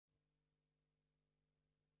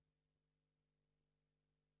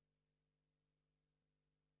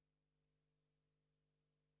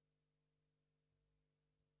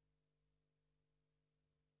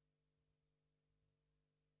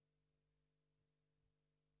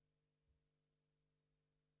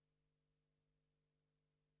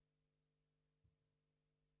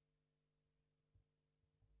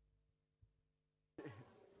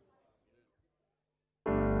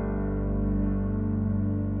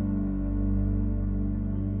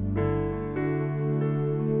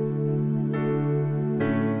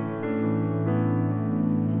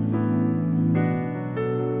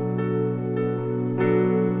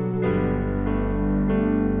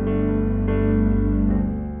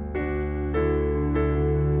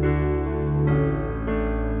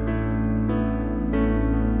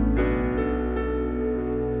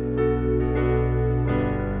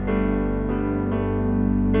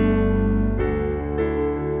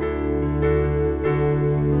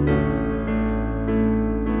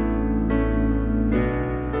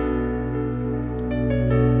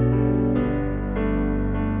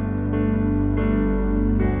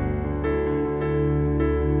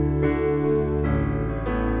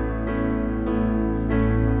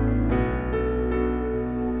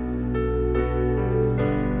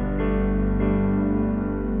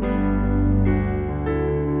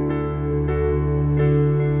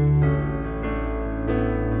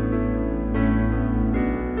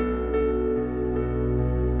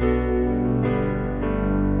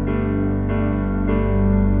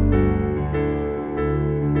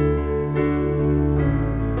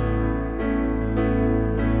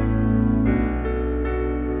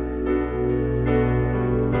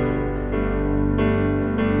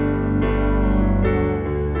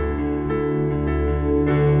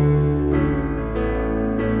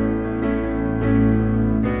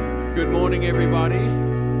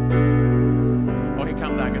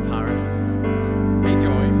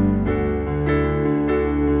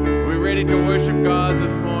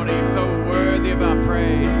this morning. He's so worthy of our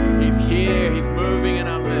praise. He's here. He's moving in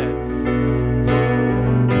our midst.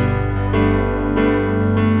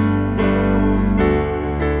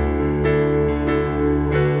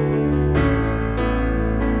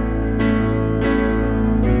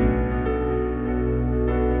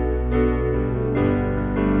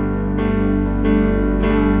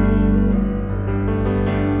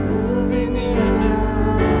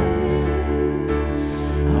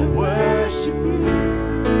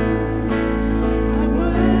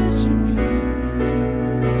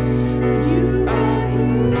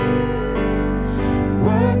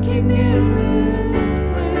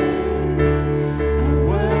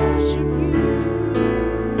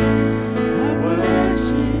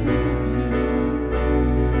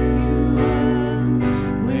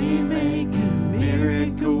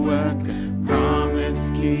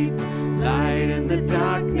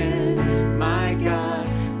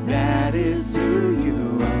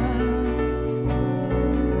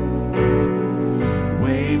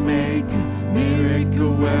 Waymaker,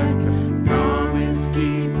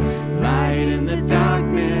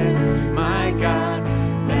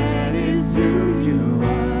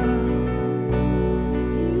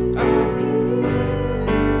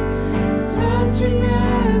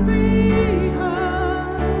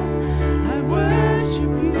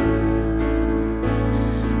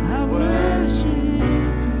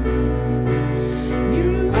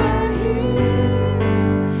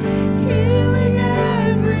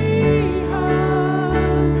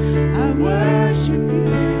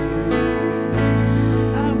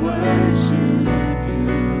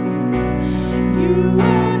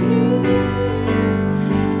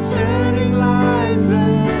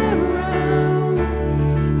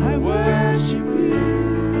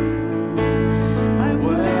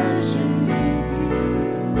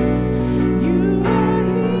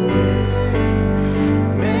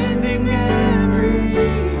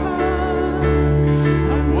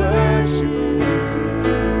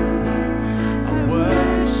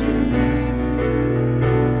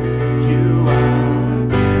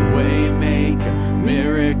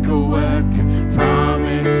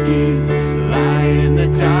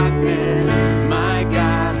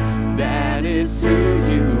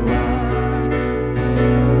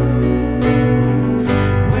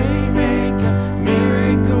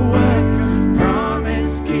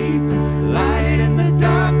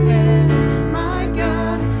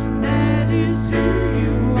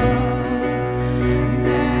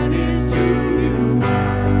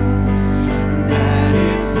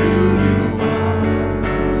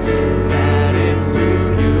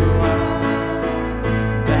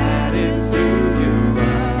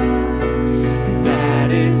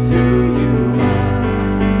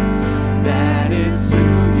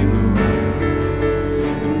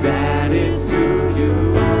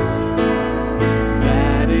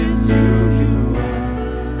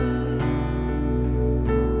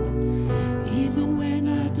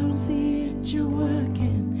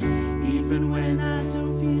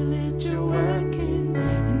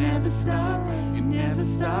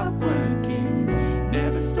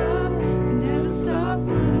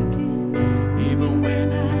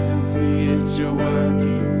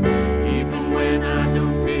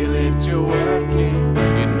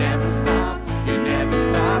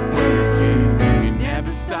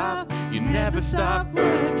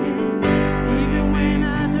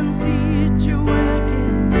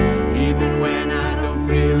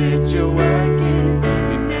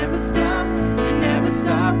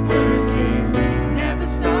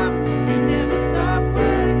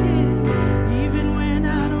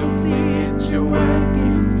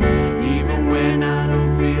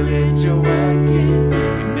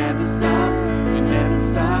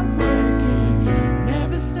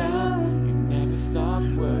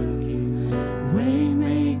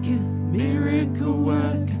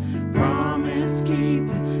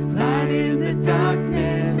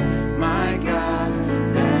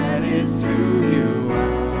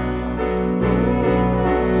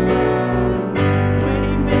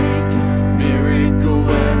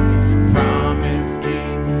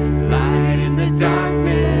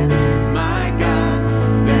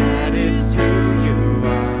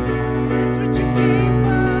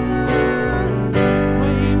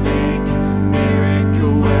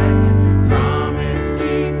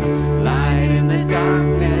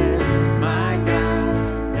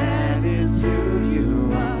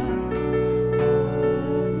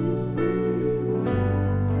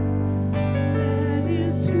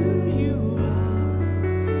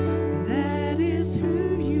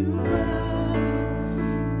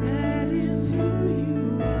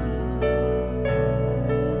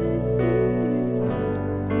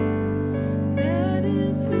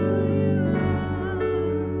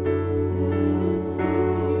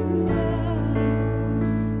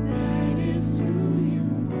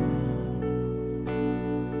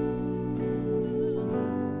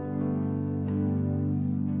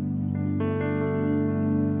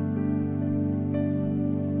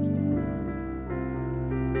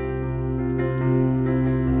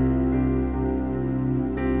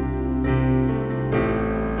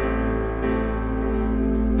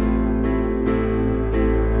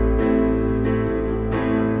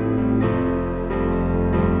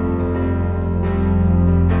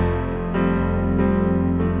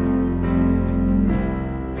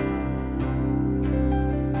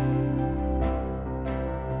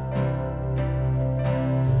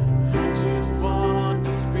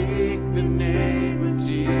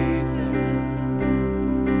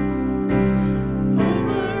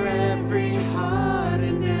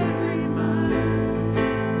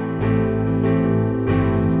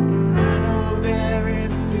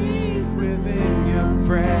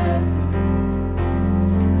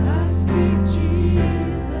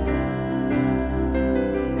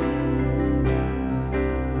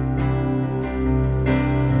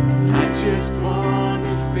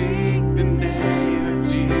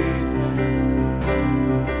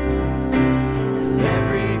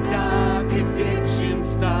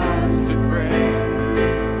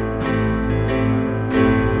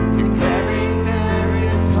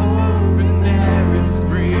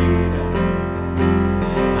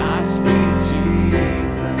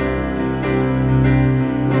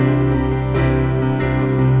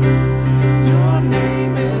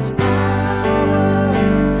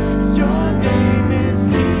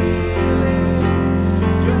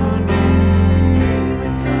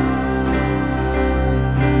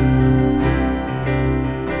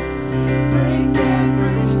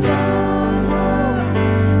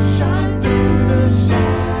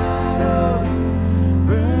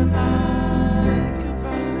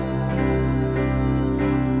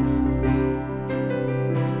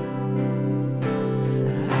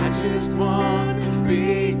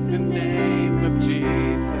 speak the name of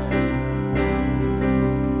Jesus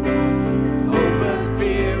over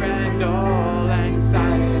fear and all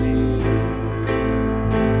anxiety.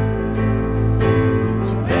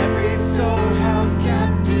 To every soul held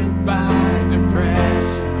captive by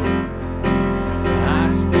depression, I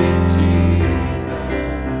speak Jesus.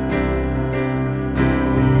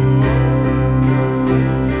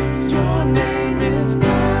 Your name is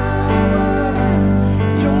power.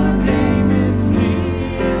 Your name is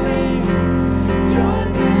healing. Your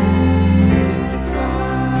name is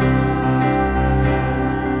life.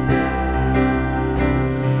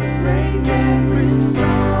 Break every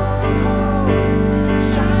stronghold.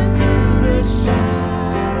 Shine through the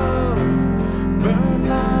shadows. Burn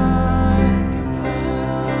like a fire.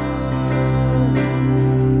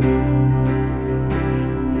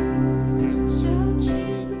 Shout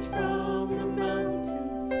Jesus from the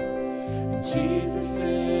mountains, and Jesus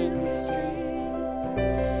in the streets,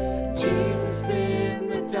 Jesus in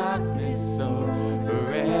the darkness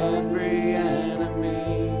over every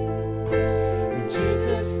enemy, and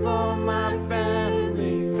Jesus for my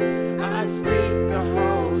family. I speak the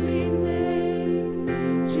holy name,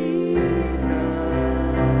 Jesus.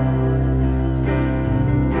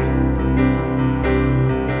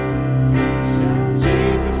 Shout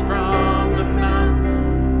Jesus from the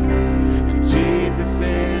mountains, and Jesus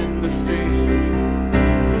in the streets,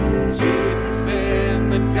 Jesus in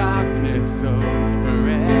the darkness over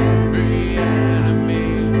every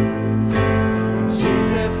enemy, and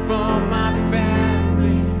Jesus for my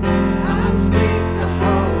family. I speak the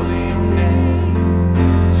holy name,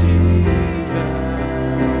 Jesus.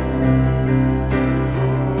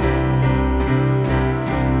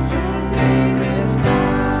 Your name is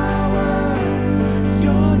power.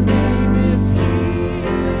 Your name is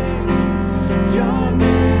healing. Your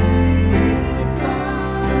name is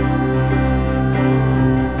life.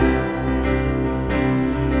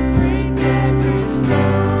 Break every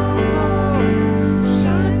stronghold.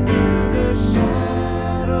 Shine through the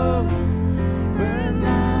shadows. Burn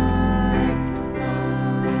like a fire.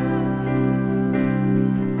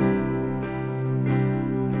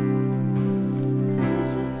 I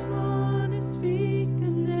just want to speak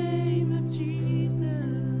the name of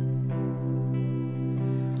Jesus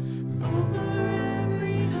over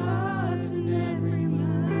every heart and every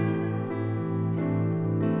mind.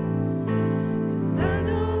 'Cause I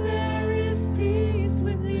know there is peace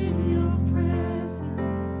within your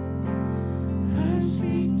presence. I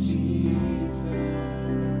speak Jesus.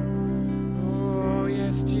 Oh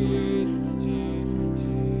yes, Jesus, Jesus,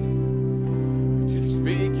 Jesus. Just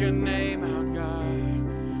speak your name out, God.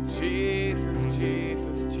 Jesus,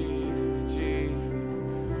 Jesus, Jesus, Jesus.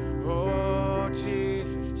 Oh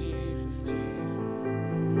Jesus, Jesus, Jesus.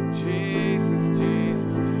 Jesus,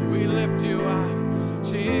 Jesus, we lift you up.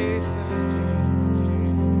 Jesus, Jesus,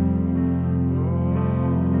 Jesus.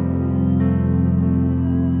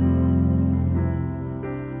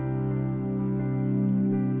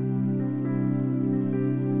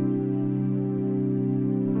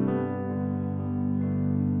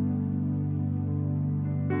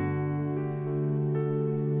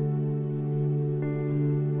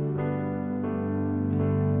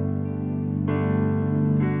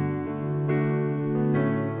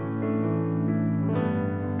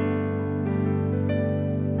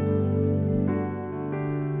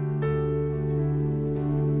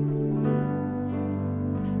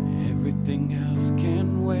 Everything else can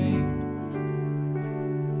wait.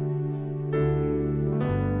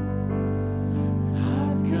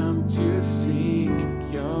 I've come to seek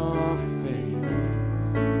your face.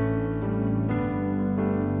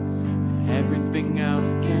 Everything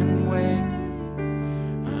else can wait.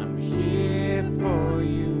 I'm here for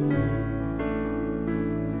you.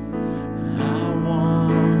 I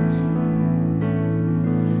want to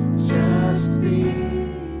just be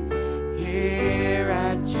here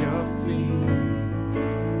at your feet.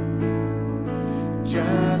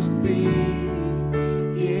 Just be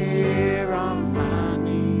here on my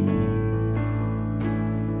knees.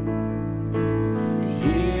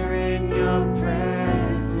 Here in your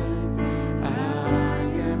presence, I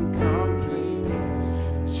am complete.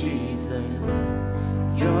 Jesus,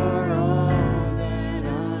 you're all that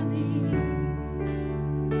I need.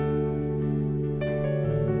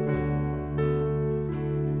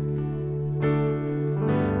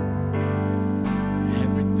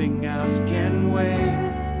 Everything else can wait.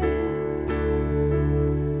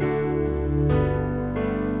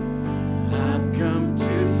 I've come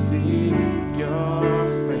to seek your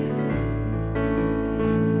face.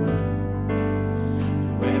 So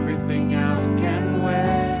everything else can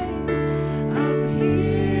wait. I'm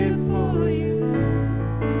here for you.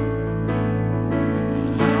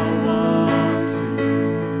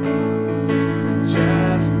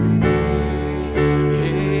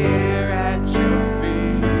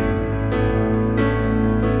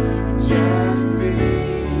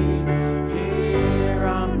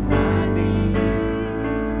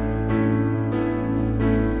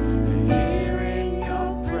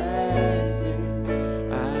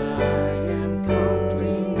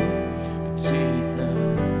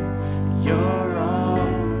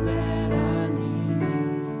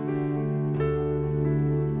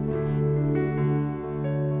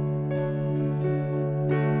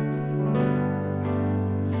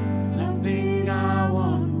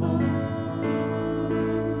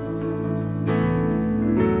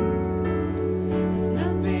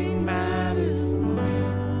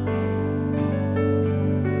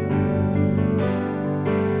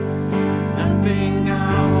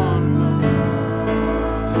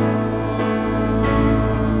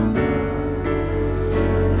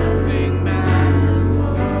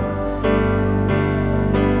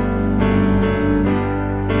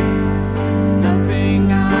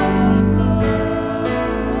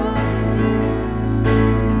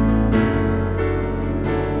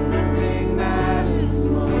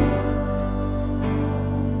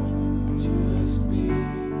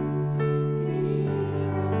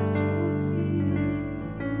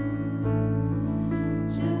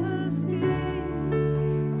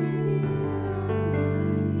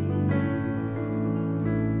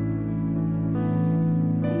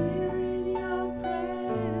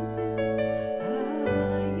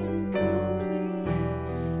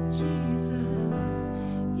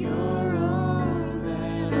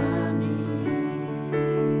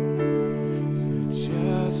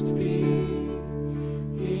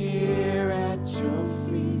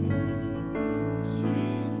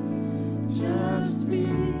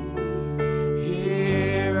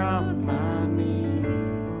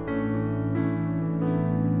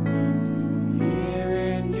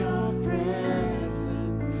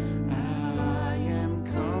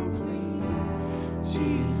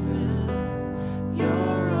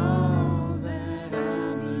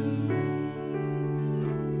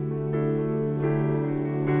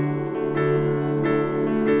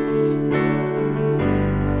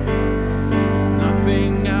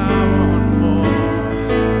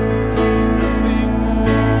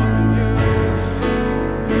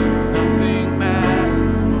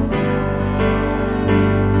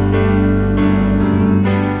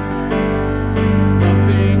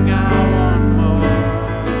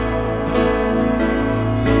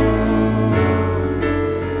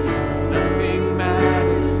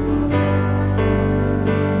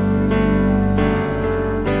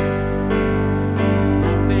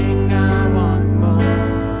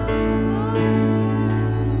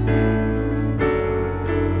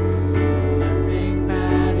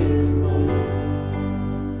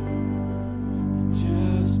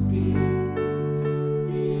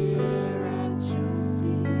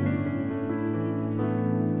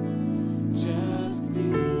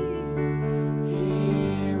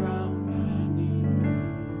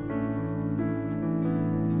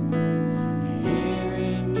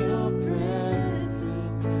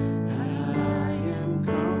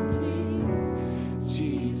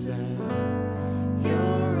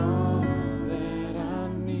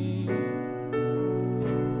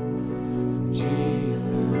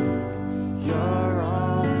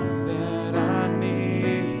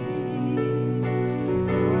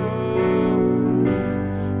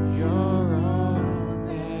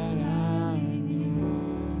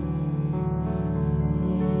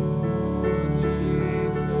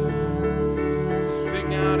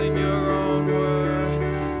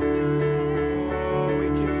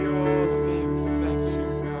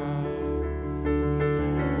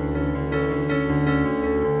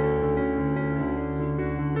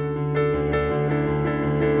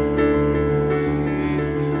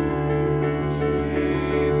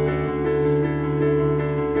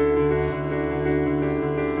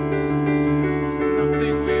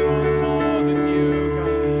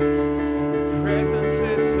 Presence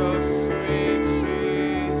is so sweet,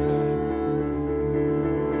 Jesus.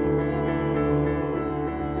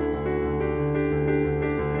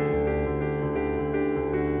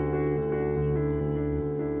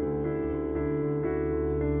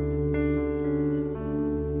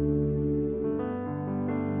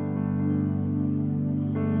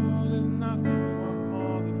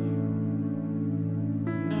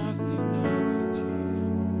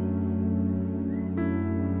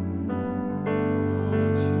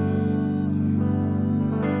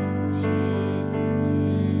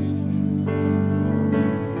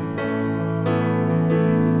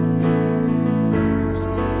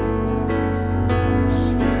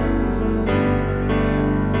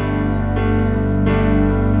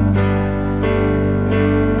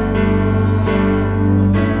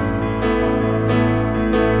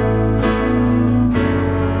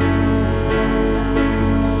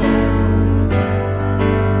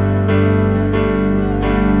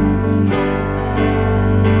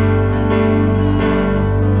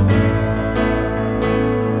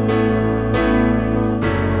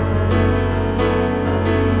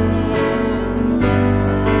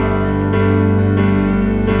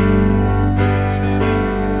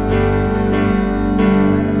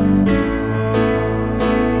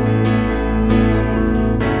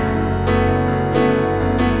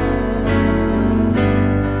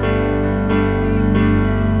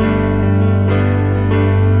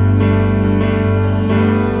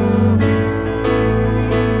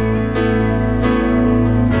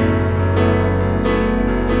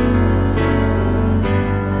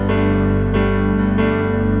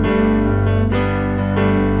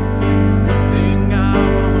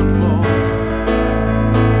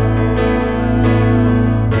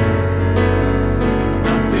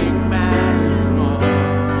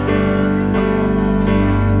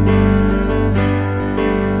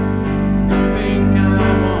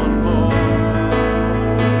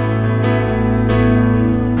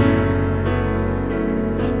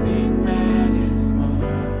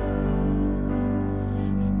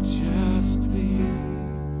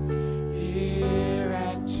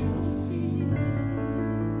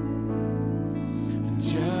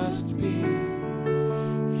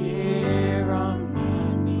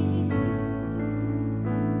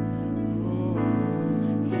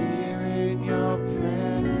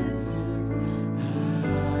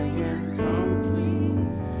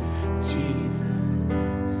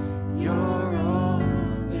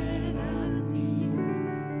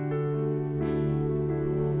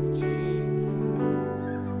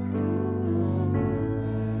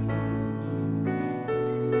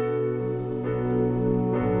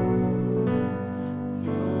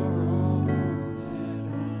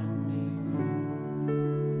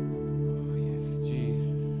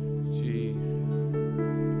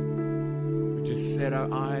 set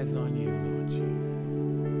our eyes on you, Lord Jesus.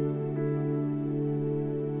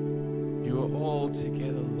 You are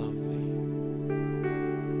altogether lovely.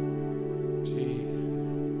 Jesus.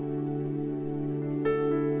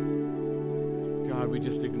 God, we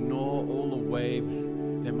just ignore all the waves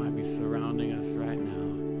that might be surrounding us right now.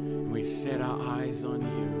 And we set our eyes on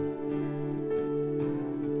you.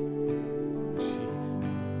 Jesus.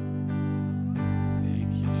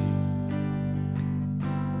 Thank you, Jesus.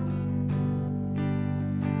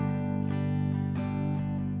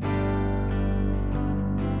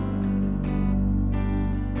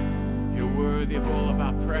 You're worthy of all of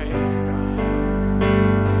our praise, God.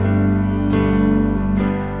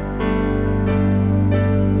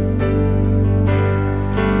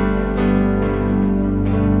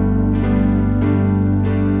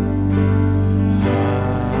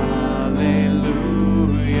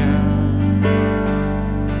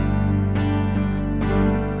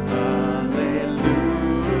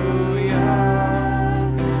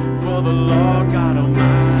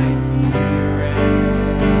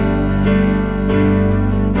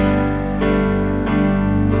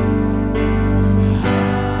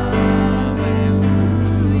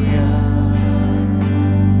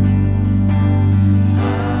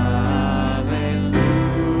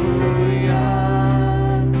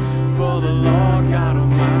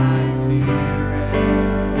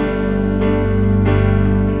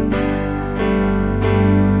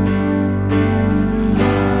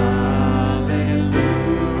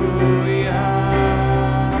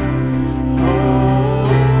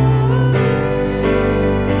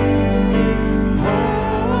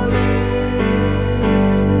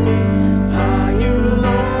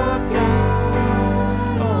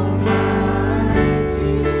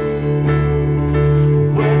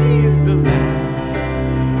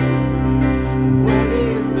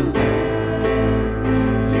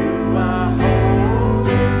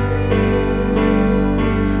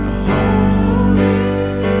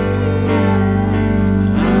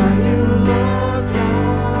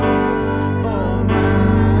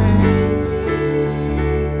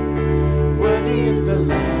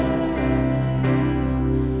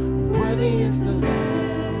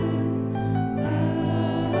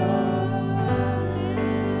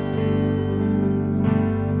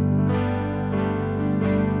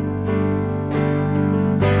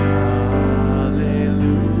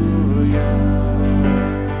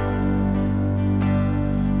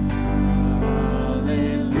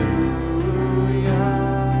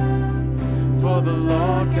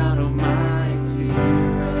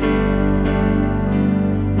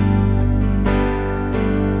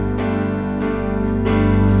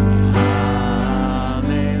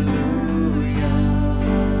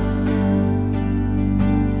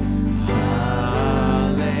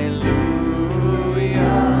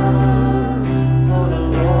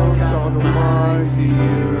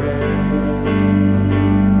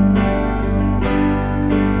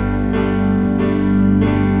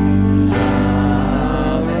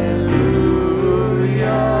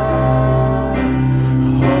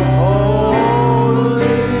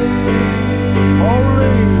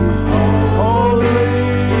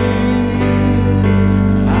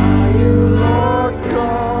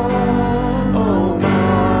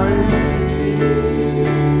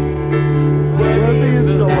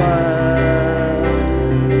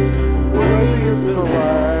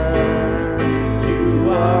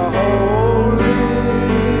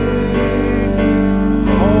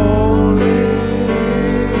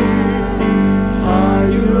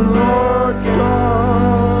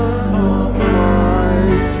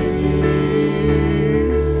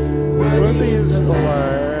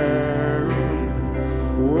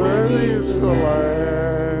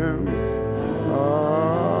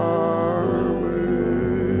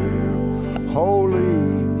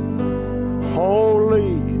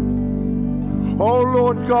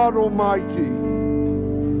 God Almighty.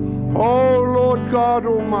 Oh Lord God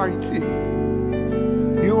Almighty,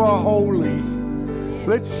 you are holy.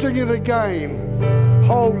 Let's sing it again.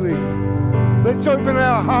 Holy. Let's open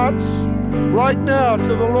our hearts right now to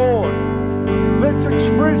the Lord. Let's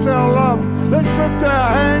express our love. Let's lift our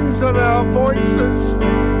hands and our voices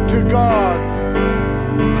to God.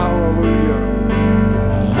 Hallelujah.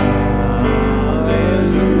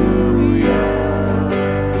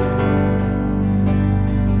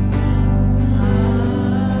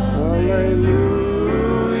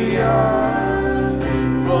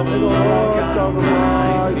 For the Lord God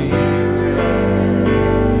Almighty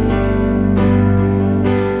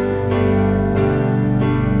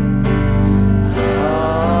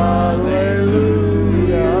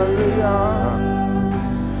Hallelujah.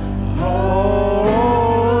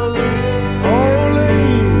 Holy,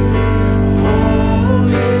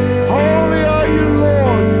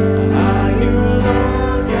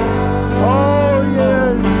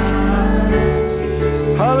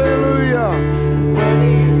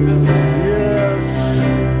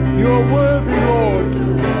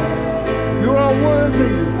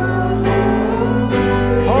 worthy.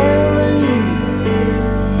 Holy.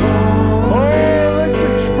 Oh, let's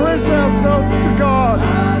express ourselves to God.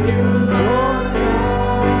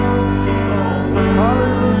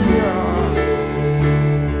 Hallelujah.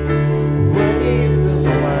 Worthy is the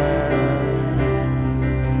Lamb.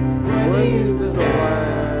 Worthy is the Lamb.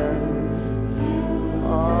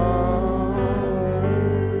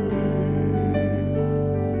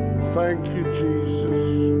 Thank you, Jesus.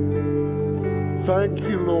 Thank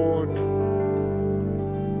you, Lord.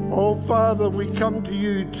 Oh, Father, we come to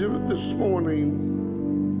you this morning.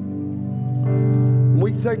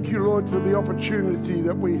 We thank you, Lord, for the opportunity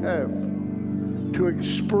that we have to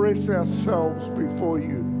express ourselves before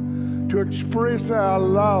you, to express our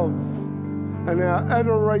love and our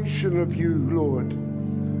adoration of you, Lord,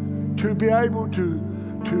 to be able to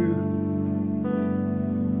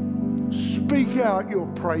speak out your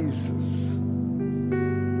praises.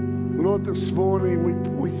 Lord, this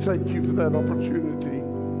morning we thank you for that opportunity.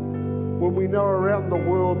 When we know around the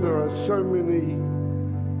world there are so many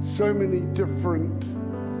different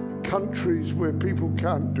countries where people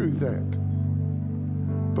can't do that,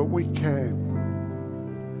 but we can.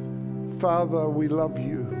 Father, we love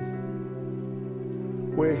you.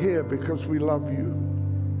 We're here because we love you.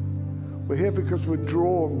 We're here because we're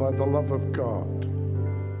drawn by the love of God.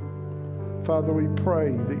 Father, we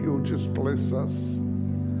pray that you'll just bless us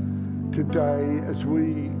today as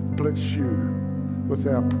we bless you with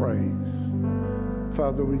our praise.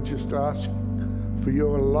 Father, we just ask for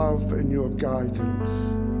your love and your guidance.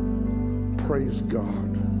 Praise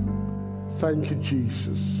God. Thank you,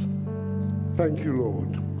 Jesus. Thank you,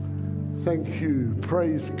 Lord. Thank you.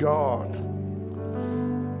 Praise God.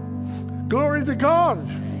 Glory to God.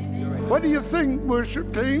 What do you think,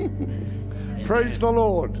 worship team? Praise the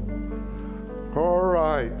Lord. All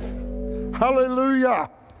right. Hallelujah.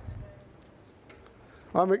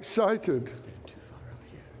 I'm excited. Stand too far out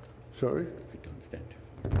here. Sorry? If you don't stand too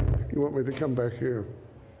far. You want me to come back here?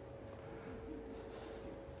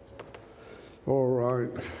 All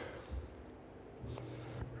right.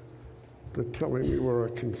 They're telling me where I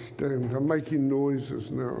can stand. I'm making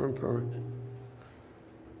noises now, aren't I?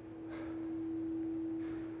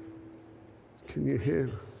 Can you hear?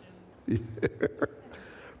 Yeah.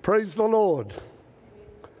 Praise the Lord.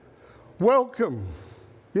 Welcome.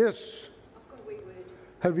 Yes. I've got a wee word.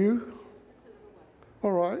 Have you? Just a little one.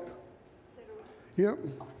 All right. Is that all right? Yep.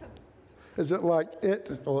 Awesome. Is it like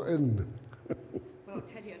it or in? Well, I'll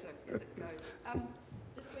tell you as it goes.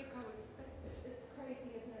 This week it's crazy,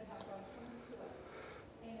 isn't it, how God comes to us.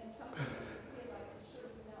 And it's something that we feel like we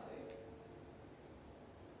should know.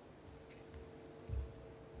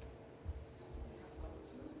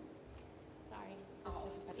 Sorry,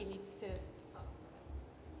 everybody needs to...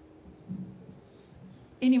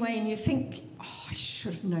 Anyway, and you think, oh, I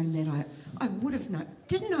should have known that. I would have known.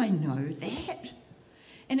 Didn't I know that?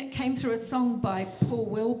 And it came through a song by Paul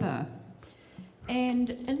Wilbur.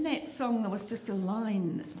 And in that song, there was just a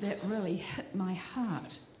line that really hit my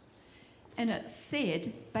heart. And it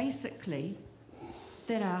said, basically,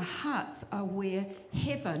 that our hearts are where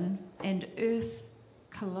heaven and earth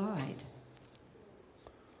collide.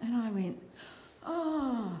 And I went,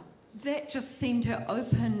 oh, that just seemed to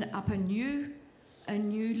open up a new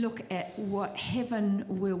look at what heaven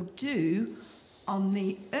will do on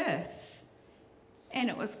the earth. And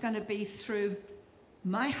it was going to be through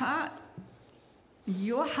my heart,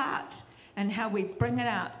 your heart, and how we bring it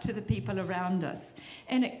out to the people around us.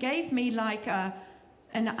 And it gave me like an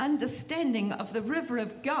understanding of the river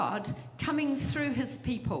of God coming through his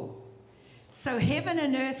people. So heaven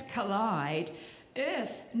and earth collide.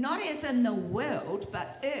 Earth, not as in the world,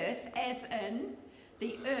 but earth as in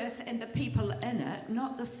the earth and the people in it,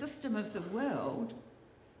 not the system of the world.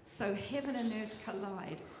 So heaven and earth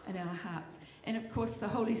collide in our hearts. And of course, the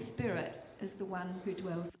Holy Spirit is the one who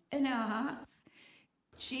dwells in our hearts.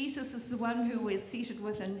 Jesus is the one who we're seated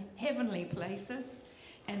with in heavenly places.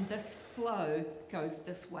 And this flow goes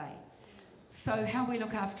this way. So how we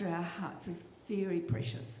look after our hearts is very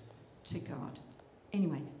precious to God.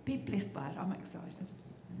 Anyway, be blessed by it. I'm excited.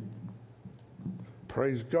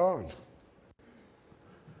 Praise God.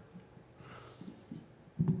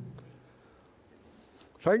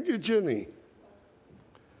 Thank you, Jenny.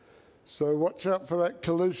 So watch out for that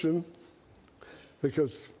collision,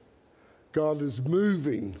 because God is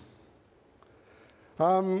moving.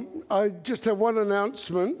 I just have one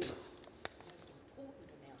announcement.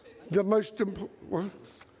 The most important,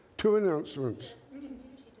 two announcements.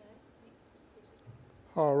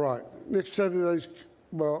 All right. Next Saturday's,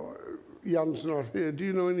 well, Jan's not here. Do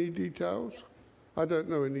you know any details? I don't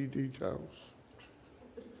know any details.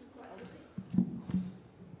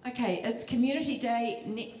 Okay, it's Community Day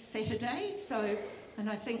next Saturday, so, and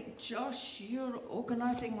I think, Josh, you're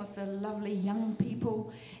organising with the lovely young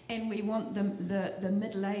people, and we want the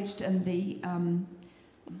middle-aged and the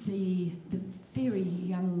very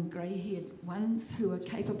young grey-haired ones who are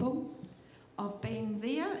capable of being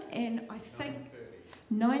there, and I think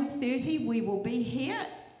 9:30 we will be here.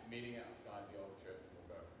 Meeting outside the old church,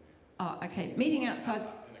 we'll go from there. Oh, okay, meeting outside.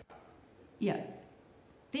 Yeah,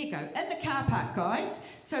 there you go, in the car park, guys.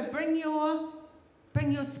 So bring your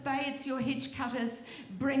spades, your hedge cutters,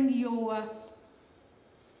 bring your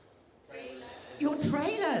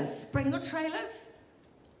trailers. Bring your trailers.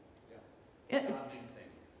 Yeah.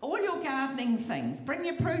 All your gardening things. Bring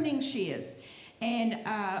your pruning shears. And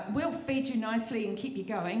we'll feed you nicely and keep you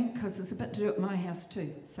going, because there's a bit to do at my house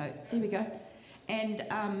too. So there we go. And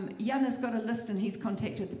Jan has got a list and he's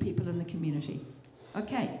contacted the people in the community.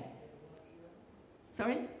 Okay.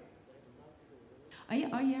 Sorry?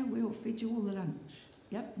 Oh yeah, we'll feed you all the lunch.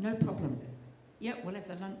 Yep, no problem. Yep, we'll have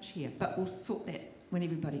the lunch here, but we'll sort that when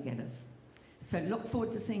everybody gathers. So look forward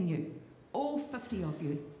to seeing you. All 50 of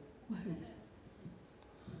you. Woohoo.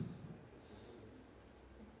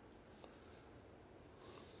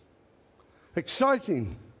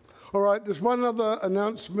 Exciting. All right, there's one other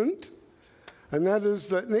announcement, and that is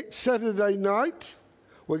that next Saturday night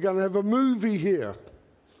we're going to have a movie here.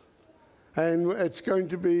 And it's going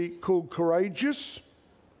to be called Courageous.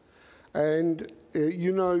 And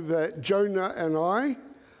you know that Jonah and I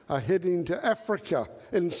are heading to Africa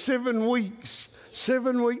in 7 weeks.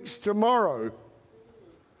 7 weeks tomorrow.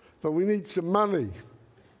 But we need some money.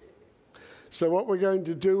 So what we're going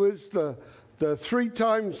to do is the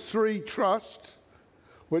 3x3 Trust,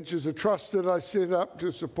 which is a trust that I set up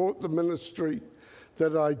to support the ministry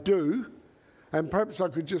that I do. And perhaps I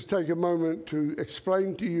could just take a moment to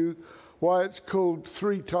explain to you why it's called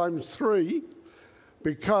 3x3,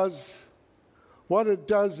 because what it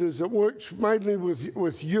does is it works mainly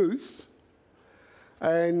with youth.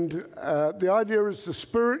 And the idea is the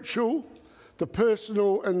spiritual, the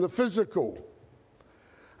personal, and the physical.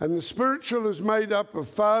 And the spiritual is made up of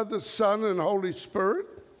Father, Son, and Holy Spirit.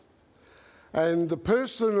 And the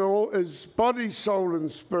personal is body, soul,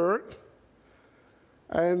 and spirit.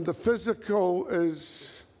 And the physical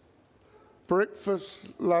is breakfast,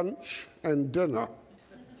 lunch, and dinner.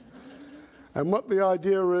 And what the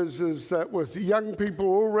idea is that with young people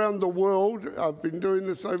all around the world, I've been doing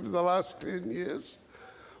this over the last 10 years,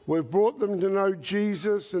 we've brought them to know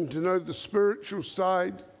Jesus and to know the spiritual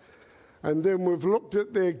side. And then we've looked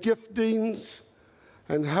at their giftings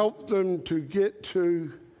and helped them to get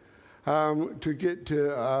to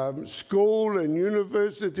school and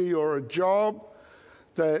university or a job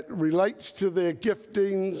that relates to their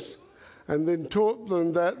giftings, and then taught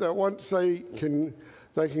them that once they can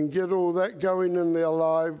get all that going in their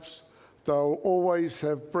lives, they'll always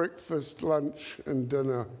have breakfast, lunch, and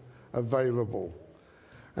dinner available.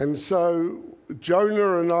 And so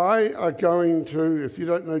Jonah and I are going to, if you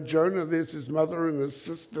don't know Jonah, there's his mother and his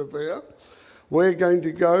sister there. We're going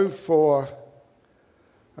to go for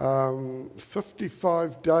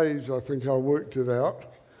 55 days, I think I worked it out.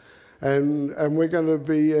 And we're going to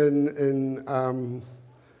be in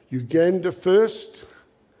Uganda first,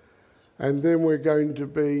 and then we're going to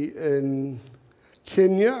be in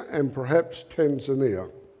Kenya and perhaps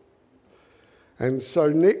Tanzania. And so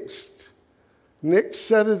next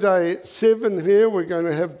Saturday at 7 here, we're going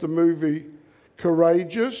to have the movie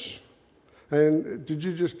Courageous. And did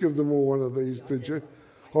you just give them all one of these, did you?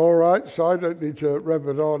 All right, so I don't need to rub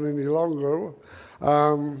it on any longer.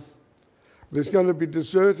 There's going to be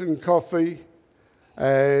dessert and coffee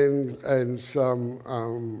and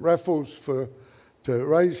some raffles to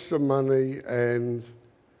raise some money, and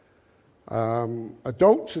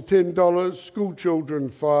adults are $10, school children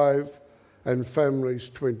 $5, and families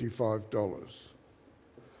 $25.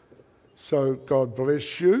 So God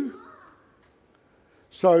bless you.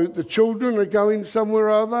 So the children are going somewhere,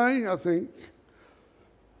 are they? I think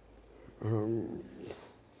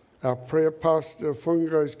our prayer pastor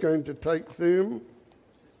Funga is going to take them.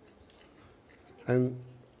 And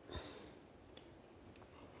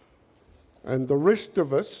the rest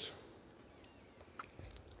of us,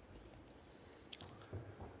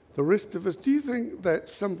 do you think that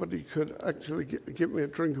somebody could actually get me a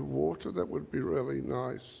drink of water? That would be really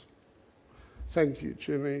nice. Thank you,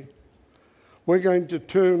 Jenny. We're going to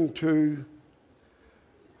turn to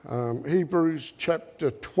Hebrews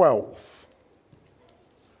chapter 12.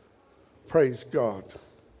 Praise God.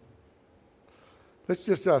 Let's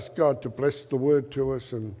just ask God to bless the word to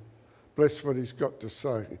us and bless what he's got to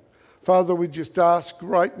say. Father, we just ask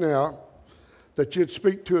right now that you'd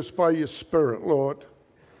speak to us by your Spirit, Lord.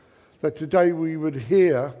 that today we would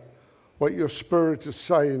hear what your Spirit is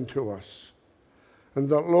saying to us. And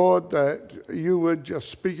that, Lord, that you would just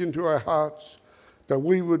speak into our hearts, that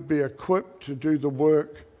we would be equipped to do the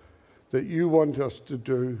work that you want us to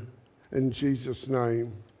do. In Jesus'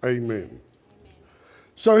 name, amen.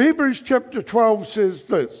 So Hebrews chapter 12 says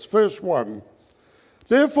this, verse 1.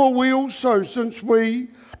 Therefore we also, since we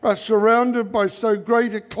are surrounded by so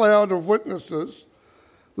great a cloud of witnesses,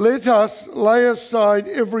 let us lay aside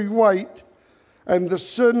every weight and the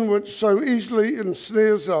sin which so easily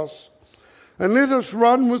ensnares us, and let us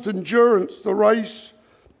run with endurance the race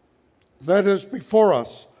that is before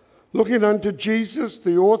us, looking unto Jesus,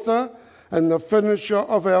 the author and the finisher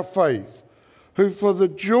of our faith, who for the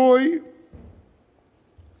joy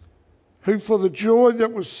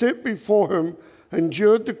that was set before him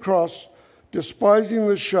endured the cross, despising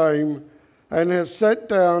the shame, and has sat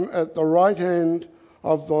down at the right hand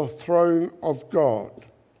of the throne of God.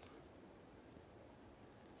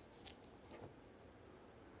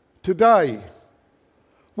 Today,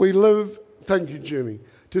 we live, thank you, Jenny.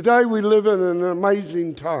 Today we live in an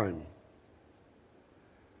amazing time.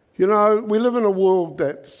 You know, we live in a world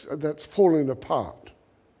that's falling apart.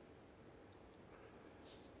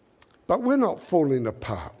 But we're not falling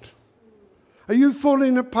apart. Are you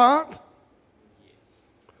falling apart? Yes.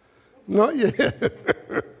 Not yet.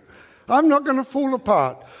 I'm not going to fall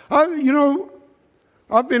apart. I've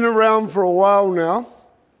been around for a while now,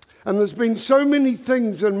 and there's been so many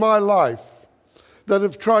things in my life that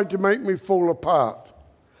have tried to make me fall apart.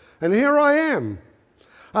 And here I am.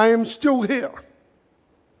 I am still here.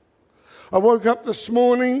 I woke up this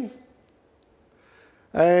morning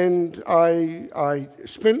and I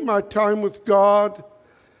spent my time with God,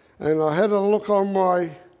 and I had a look on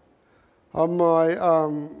my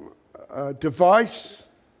device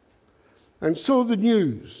and saw the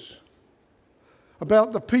news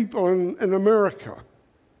about the people in America.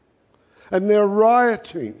 And they're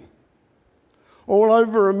rioting all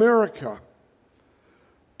over America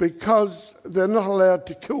because they're not allowed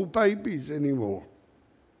to kill babies anymore.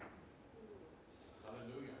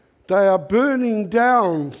 Hallelujah. They are burning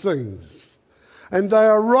down things. And they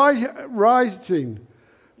are rioting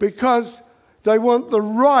because they want the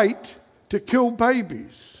right to kill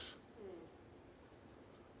babies.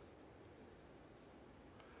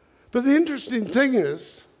 But the interesting thing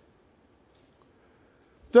is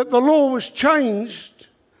that the law was changed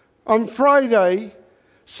on Friday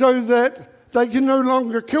so that they can no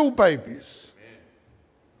longer kill babies.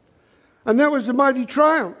 And that was a mighty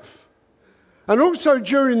triumph. And also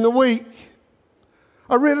during the week,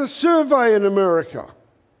 I read a survey in America.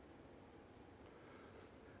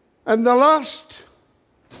 And in the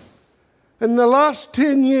last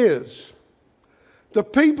 10 years, the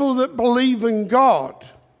people that believe in God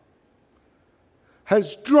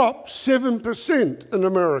has dropped 7% in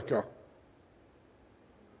America,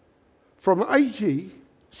 from 87%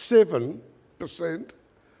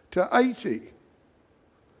 to 80%.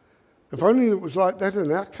 If only it was like that in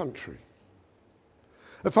our country.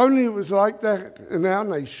 If only it was like that in our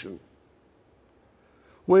nation,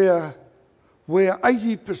 where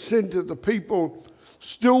 80% of the people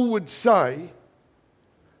still would say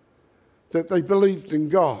that they believed in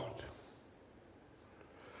God.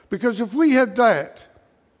 Because if we had that,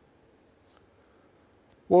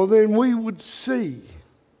 well, then we would see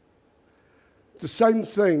the same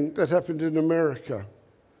thing that happened in America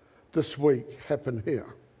this week happen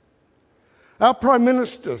here. Our Prime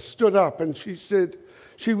Minister stood up and she said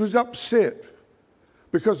she was upset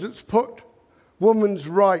because it's put women's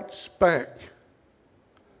rights back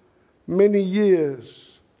many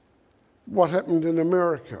years, what happened in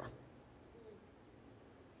America.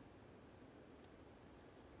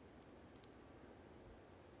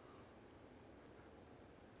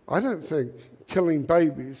 I don't think killing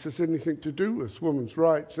babies has anything to do with women's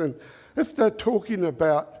rights. And if they're talking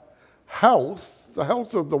about health, the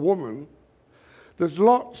health of the woman, there's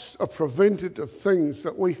lots of preventative things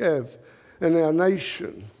that we have in our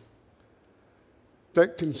nation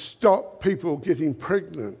that can stop people getting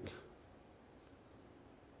pregnant.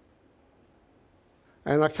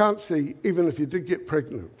 And I can't see, even if you did get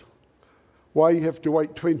pregnant, why you have to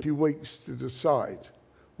wait 20 weeks to decide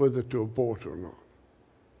whether to abort or not.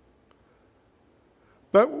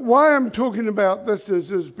 But why I'm talking about this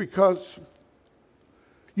is because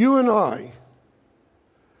you and I,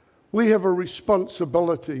 we have a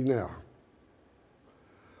responsibility now.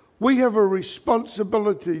 We have a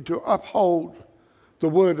responsibility to uphold the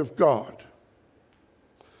Word of God.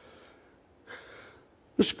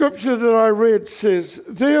 The scripture that I read says,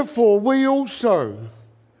 therefore we also,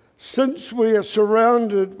 since we are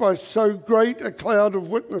surrounded by so great a cloud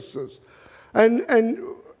of witnesses. And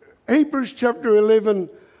Hebrews chapter 11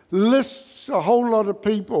 lists a whole lot of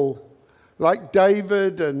people like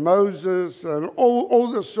David and Moses and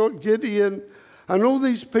all the sort, Gideon, and all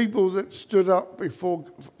these people that stood up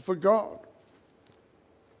for God.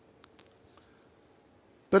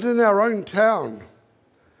 But in our own town,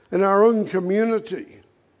 in our own community,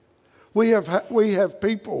 we have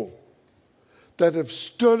people that have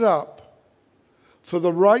stood up for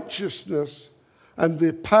the righteousness and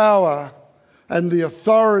the power and the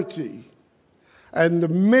authority and the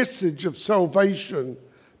message of salvation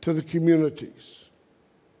to the communities.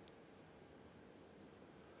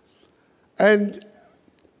 And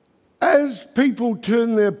as people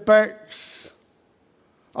turn their backs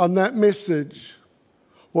on that message,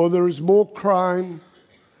 well, there is more crime,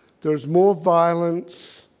 there is more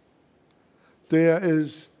violence, there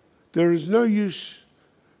is no use.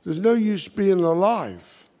 There's no use being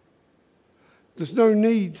alive. There's no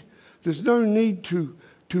need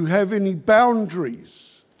to have any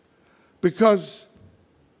boundaries, because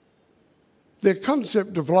their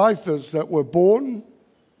concept of life is that we're born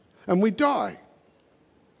and we die.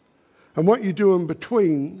 And what you do in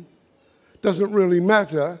between doesn't really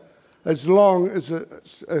matter as long as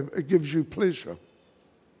it gives you pleasure.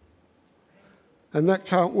 And that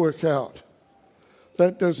can't work out.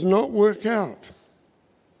 That does not work out.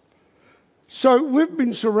 So we've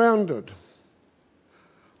been surrounded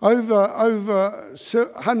over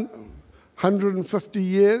 150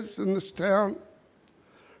 years in this town.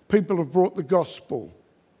 People have brought the gospel.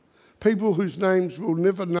 People whose names we'll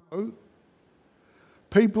never know.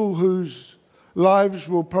 People whose lives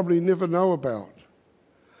we'll probably never know about.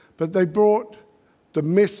 But they brought the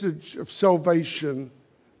message of salvation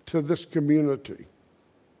to this community.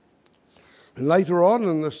 And later on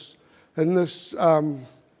in this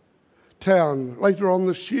town, later on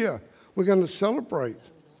this year, we're going to celebrate.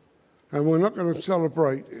 And we're not going to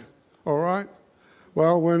celebrate, all right?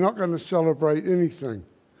 Well, we're not going to celebrate anything,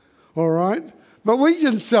 all right? But we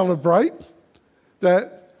can celebrate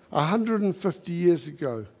that 150 years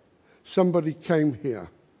ago, somebody came here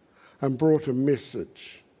and brought a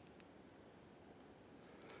message.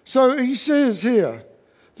 So he says here,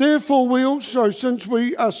 therefore we also, since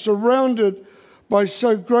we are surrounded by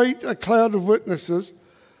so great a cloud of witnesses,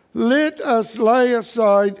 let us lay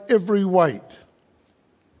aside every weight.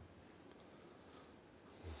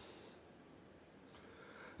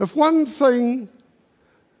 If one thing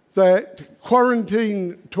that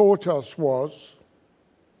quarantine taught us was,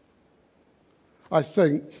 I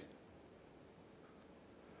think,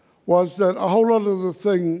 was that a whole lot of the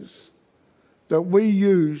things that we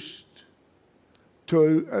used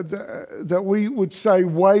to, that we would say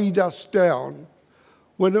weighed us down,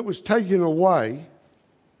 when it was taken away,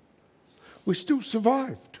 we still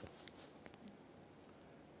survived.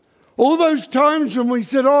 All those times when we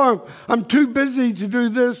said, oh, I'm too busy to do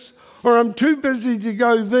this, or I'm too busy to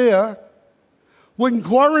go there, when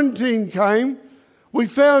quarantine came, we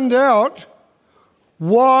found out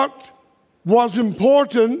what was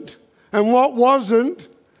important and what wasn't,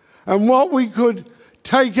 and what we could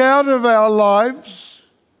take out of our lives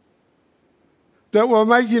that were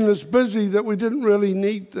making us busy that we didn't really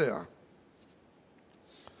need there.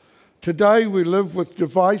 Today we live with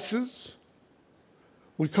devices.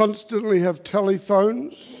 We constantly have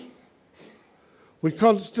telephones. We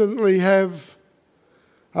constantly have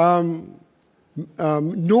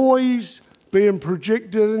noise being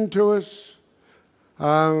projected into us.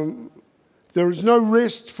 There is no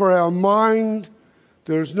rest for our mind.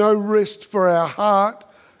 There is no rest for our heart.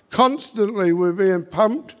 Constantly we're being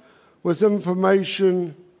pumped with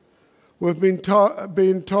information. We've been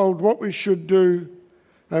being told what we should do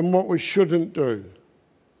and what we shouldn't do.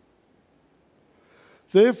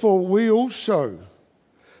 Therefore, we also,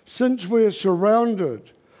 since we are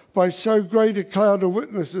surrounded by so great a cloud of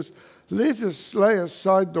witnesses, let us lay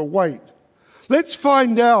aside the weight. Let's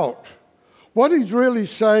find out what he's really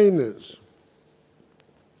saying is.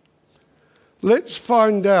 Let's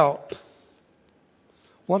find out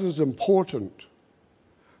what is important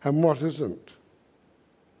and what isn't.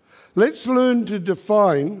 Let's learn to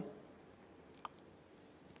define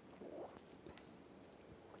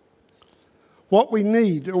what we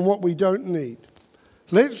need and what we don't need.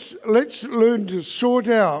 Let's learn to sort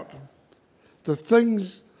out the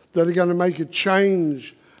things that are going to make a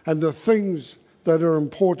change and the things that are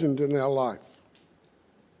important in our life.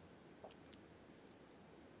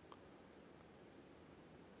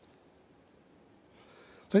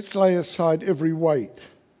 Let's lay aside every weight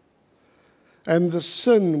and the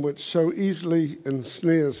sin which so easily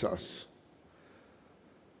ensnares us.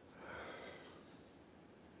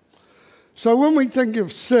 So when we think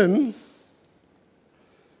of sin,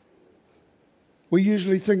 we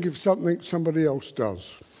usually think of something somebody else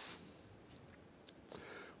does.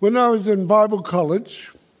 When I was in Bible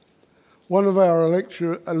college, one of our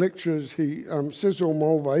lecturers, Cecil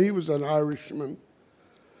Mulvey, he was an Irishman.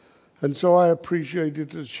 And so I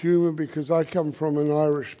appreciated his humour because I come from an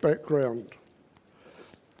Irish background.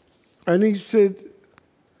 And he said,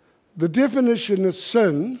 the definition of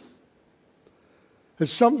sin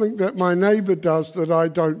is something that my neighbour does that I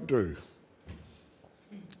don't do.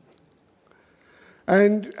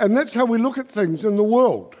 And that's how we look at things in the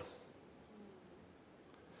world.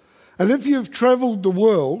 And if you've travelled the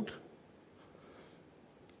world,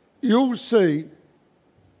 you'll see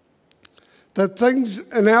that things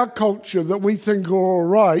in our culture that we think are all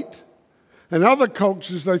right, in other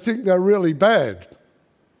cultures they think they're really bad.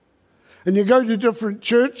 And you go to different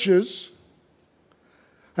churches,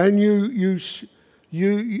 and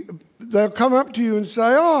they'll come up to you and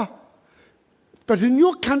say, "Oh, but in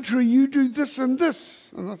your country you do this and this."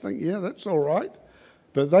 And I think, yeah, that's all right.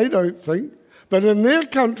 But they don't think. But in their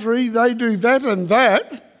country they do that and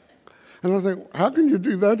that. And I think, how can you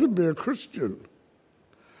do that and be a Christian?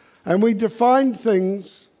 And we define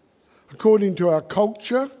things according to our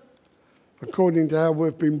culture, according to how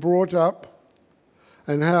we've been brought up,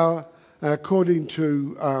 and how according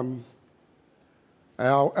to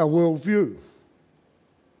our worldview.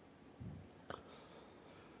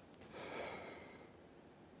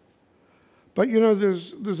 But you know,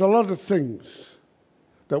 there's a lot of things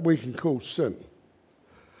that we can call sin.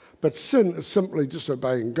 But sin is simply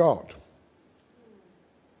disobeying God.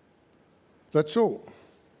 That's all.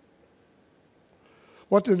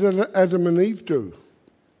 What did Adam and Eve do?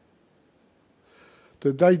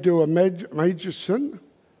 Did they do a major sin?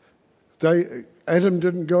 Adam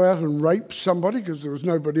didn't go out and rape somebody because there was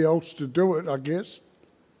nobody else to do it, I guess.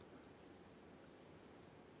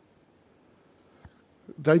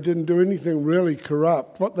 They didn't do anything really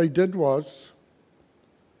corrupt. What they did was,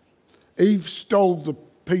 Eve stole the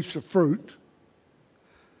piece of fruit,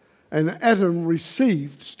 and Adam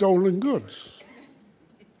received stolen goods.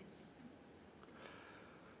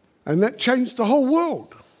 And that changed the whole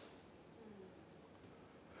world.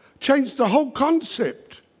 Changed the whole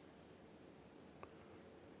concept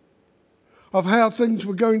of how things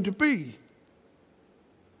were going to be.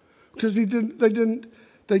 Because they didn't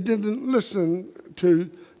listen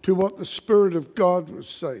to what the Spirit of God was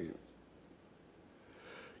saying.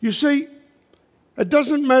 You see, it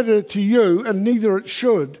doesn't matter to you, and neither it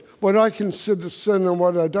should, what I consider sin and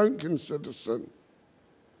what I don't consider sin.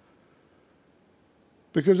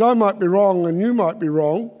 Because I might be wrong and you might be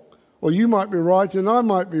wrong, or you might be right and I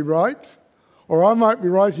might be right, or I might be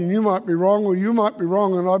right and you might be wrong, or you might be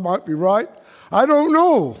wrong and I might be right. I don't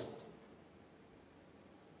know.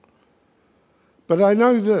 But I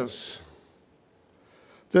know this,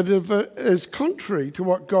 that if it is contrary to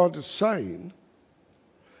what God is saying,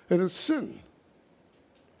 it is sin.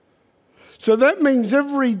 So that means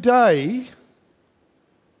every day,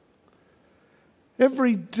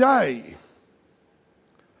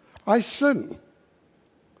 I sin.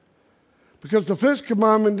 Because the first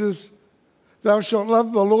commandment is, thou shalt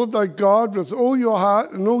love the Lord thy God with all your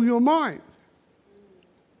heart and all your mind.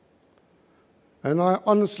 And I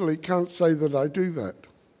honestly can't say that I do that.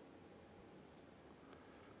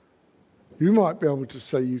 You might be able to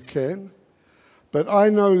say you can, but I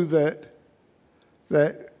know that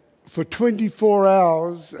for 24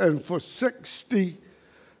 hours and for 60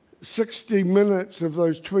 minutes of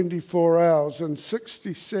those 24 hours and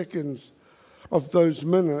 60 seconds of those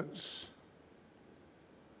minutes,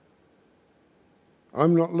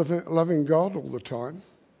 I'm not loving God all the time.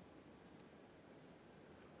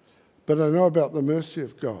 But I know about the mercy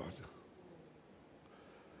of God.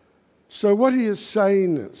 So what he is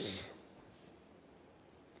saying is,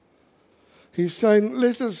 he's saying,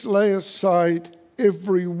 let us lay aside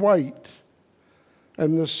every weight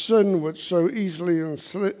and the sin which so easily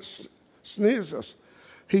ensnares us.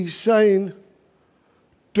 He's saying,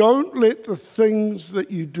 don't let the things that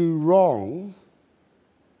you do wrong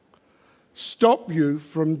stop you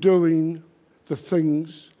from doing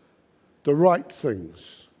the right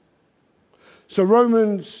things. So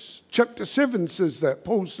Romans chapter 7 says that.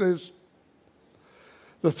 Paul says,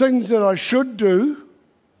 the things that I should do,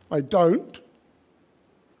 I don't.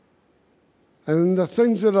 And the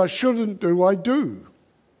things that I shouldn't do, I do.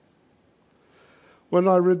 When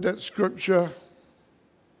I read that scripture,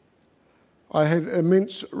 I had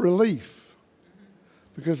immense relief.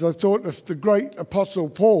 Because I thought if the great Apostle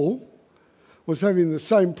Paul was having the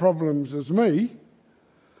same problems as me,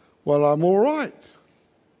 well, I'm all right.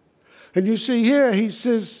 And you see here, he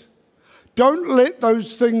says, Don't let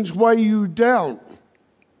those things weigh you down.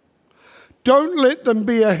 Don't let them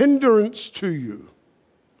be a hindrance to you.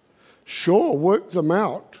 Sure, work them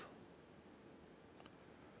out.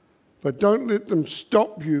 But don't let them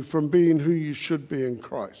stop you from being who you should be in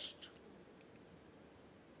Christ.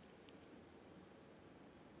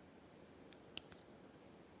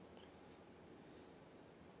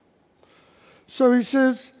 So he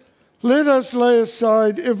says, let us lay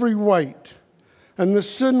aside every weight and the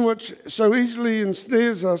sin which so easily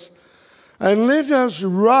ensnares us, and let us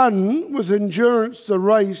run with endurance the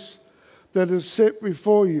race that is set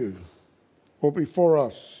before you, or before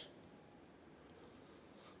us.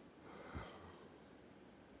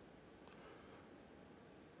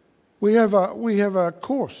 We have a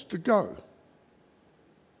course to go.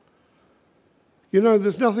 You know,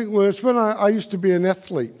 there's nothing worse. When I used to be an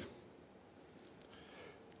athlete,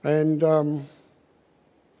 and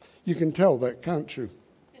you can tell that, can't you?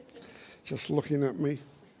 Just looking at me.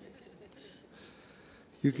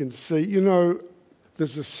 You can see, you know,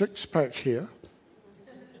 there's a six-pack here.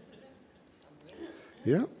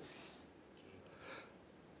 Yeah.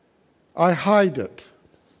 I hide it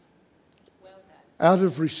out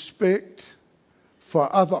of respect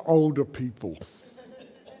for other older people.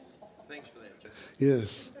 Thanks for that.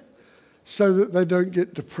 Yes. So that they don't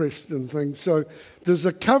get depressed and things. So there's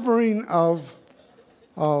a covering of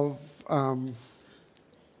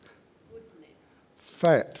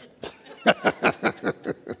fat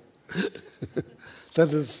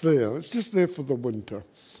that is there. It's just there for the winter.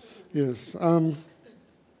 Yes.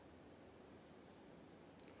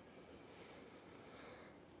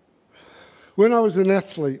 When I was an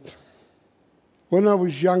athlete, when I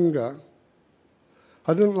was younger,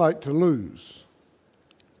 I didn't like to lose.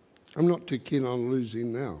 I'm not too keen on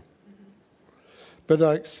losing now. But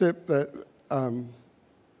I accept that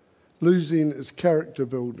losing is character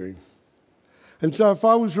building. And so if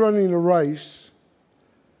I was running a race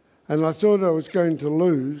and I thought I was going to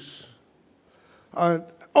lose, and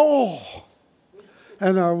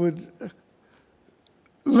I would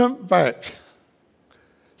limp back.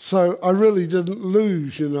 So I really didn't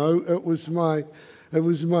lose, you know. It was my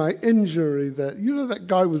injury that, you know, that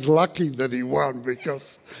guy was lucky that he won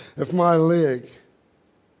because of my leg.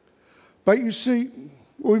 But you see,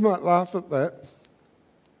 we might laugh at that.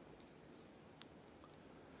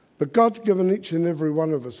 But God's given each and every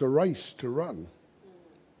one of us a race to run.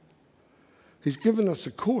 He's given us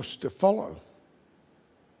a course to follow.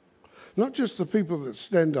 Not just the people that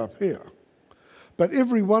stand up here, but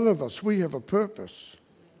every one of us, we have a purpose.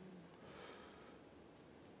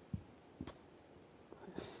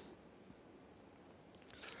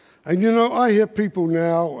 And you know, I hear people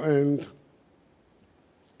now and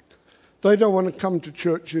they don't want to come to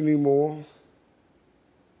church anymore.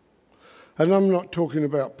 And I'm not talking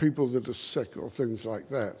about people that are sick or things like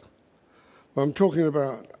that. I'm talking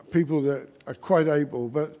about people that are quite able,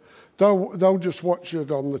 but they'll just watch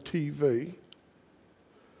it on the TV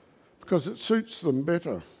because it suits them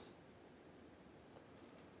better.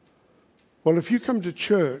 Well, if you come to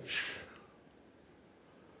church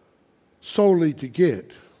solely to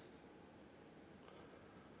get,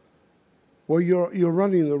 well, you're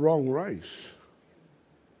running the wrong race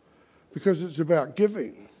because it's about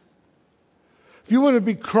giving. If you want to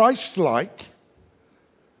be Christ-like,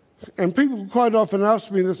 and people quite often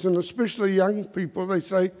ask me this, and especially young people, they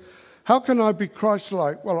say, how can I be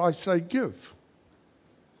Christ-like? Well, I say give.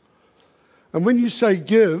 And when you say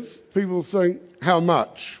give, people think, how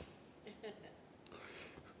much?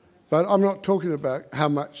 But I'm not talking about how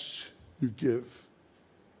much you give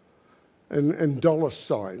in dollar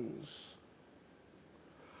signs.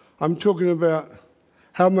 I'm talking about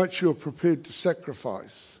how much you're prepared to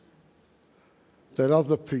sacrifice that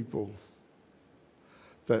other people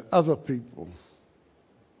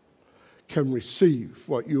can receive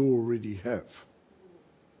what you already have.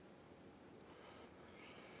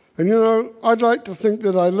 And you know, I'd like to think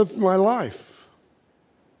that I lived my life.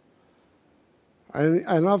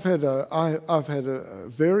 And I've had a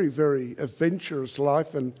very, very adventurous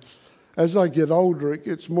life, and as I get older, it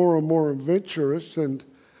gets more and more adventurous, and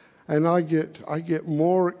I get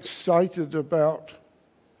more excited about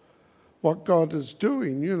what God is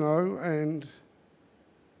doing, you know. And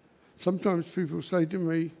sometimes people say to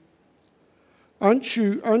me, aren't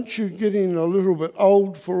you getting a little bit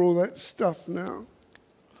old for all that stuff now?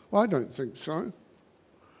 Well, I don't think so.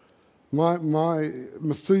 My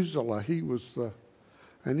Methuselah, he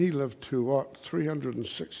lived to what,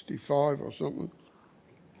 365 or something?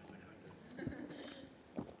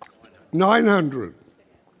 900.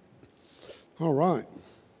 All right.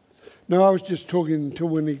 No, I was just talking until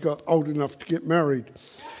when he got old enough to get married.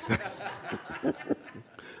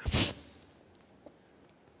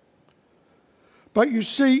 But you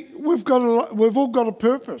see, we've all got a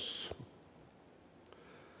purpose,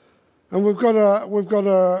 and we've got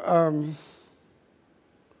a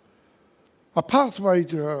pathway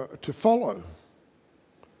to follow.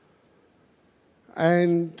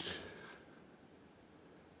 And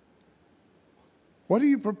what are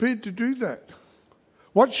you prepared to do that?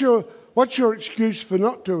 What's your excuse for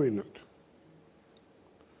not doing it?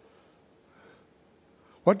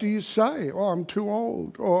 What do you say? Oh, I'm too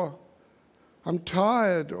old, or I'm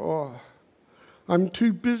tired, or I'm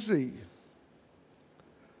too busy.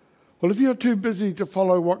 Well, if you're too busy to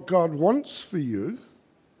follow what God wants for you,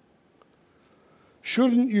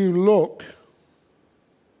 shouldn't you look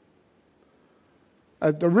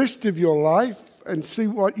at the rest of your life and see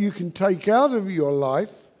what you can take out of your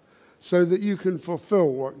life so that you can fulfill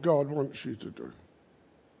what God wants you to do?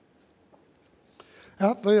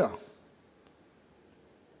 Out there,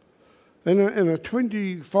 in a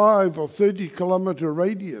 25 or 30 kilometre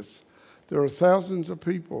radius, there are thousands of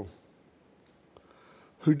people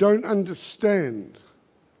who don't understand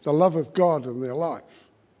the love of God in their life.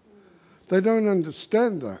 They don't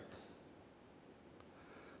understand that.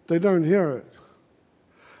 They don't hear it.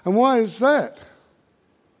 And why is that?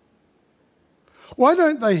 Why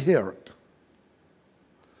don't they hear it?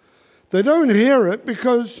 They don't hear it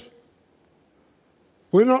because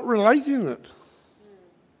we're not relating it.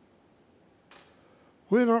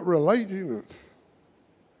 We're not relating it.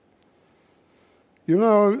 You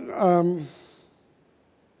know,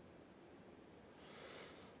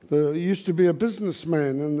 there used to be a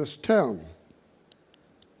businessman in this town,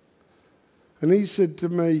 and he said to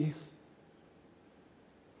me,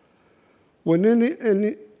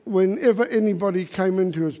 whenever anybody came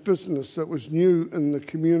into his business that was new in the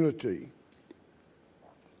community,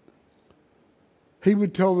 he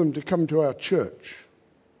would tell them to come to our church,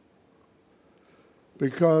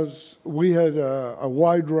 because we had a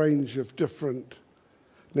wide range of different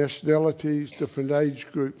nationalities, different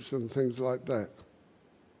age groups and things like that.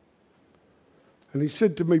 And he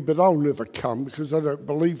said to me, but I'll never come because I don't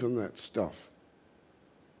believe in that stuff.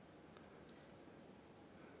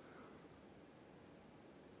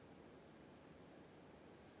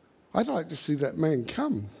 I'd like to see that man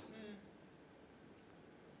come.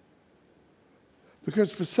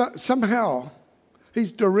 Because somehow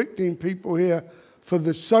he's directing people here for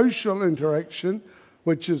the social interaction,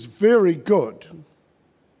 which is very good.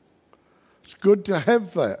 It's good to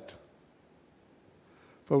have that.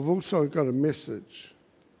 But we've also got a message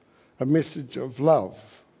of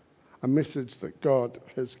love, a message that God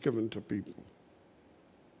has given to people.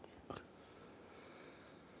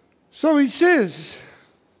 So he says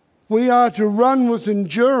we are to run with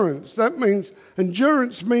endurance. That means,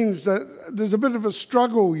 endurance means that there's a bit of a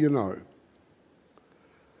struggle, you know.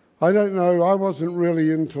 I don't know, I wasn't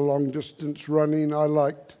really into long distance running. I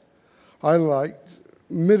liked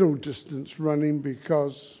middle distance running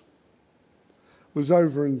because it was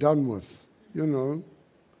over and done with, you know.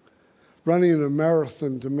 Running a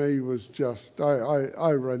marathon to me was just,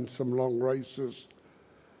 I ran some long races,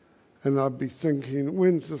 and I'd be thinking,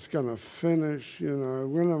 when's this going to finish, you know,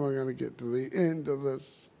 when am I going to get to the end of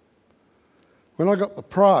this? When I got the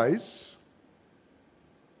prize,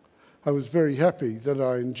 I was very happy that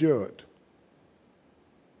I endured.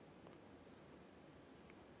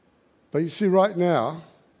 But you see, right now,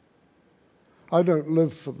 I don't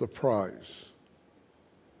live for the prize.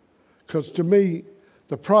 Because to me,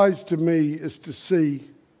 the prize to me is to see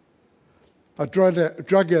a drug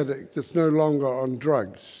addict that's no longer on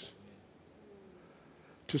drugs.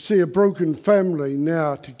 To see a broken family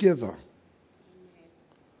now together.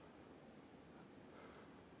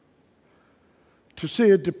 To see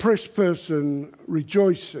a depressed person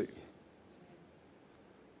rejoicing.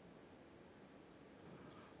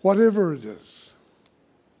 Whatever it is.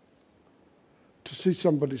 To see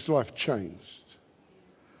somebody's life changed.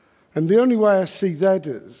 And the only way I see that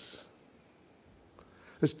is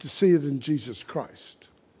to see it in Jesus Christ.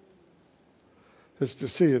 Is to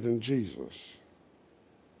see it in Jesus.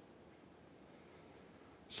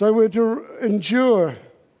 So we're to endure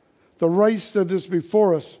the race that is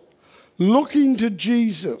before us, looking to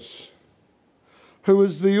Jesus, who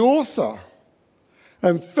is the author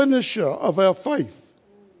and finisher of our faith.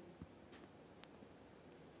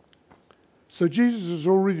 So Jesus has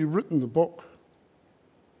already written the book.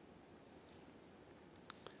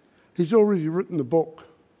 He's already written the book.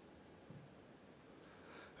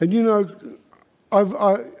 And you know,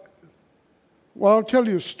 I'll tell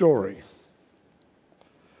you a story.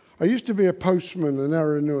 I used to be a postman in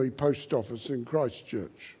Aranui Post Office in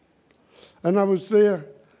Christchurch. And I was there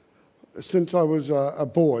since I was a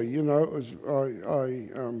boy. You know,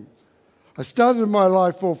 I started my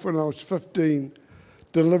life off when I was 15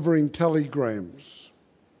 delivering telegrams.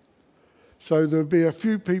 So there'd be a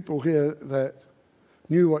few people here that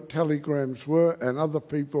knew what telegrams were, and other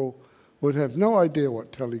people would have no idea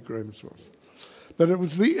what telegrams was. But it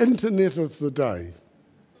was the internet of the day.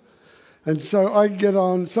 And so I'd get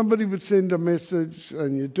on, somebody would send a message,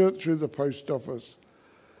 and you do it through the post office.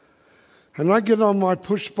 And I'd get on my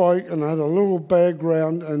push bike, and I had a little bag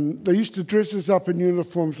round, and they used to dress us up in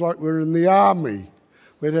uniforms like we were in the army.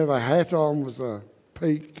 We'd have a hat on with a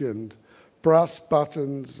peak and brass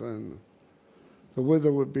buttons, and the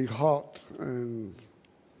weather would be hot, and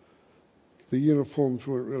the uniforms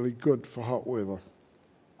weren't really good for hot weather.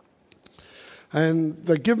 And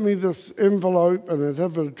they'd give me this envelope, and it'd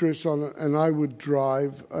have an address on it, and I would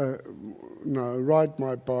ride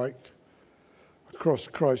my bike across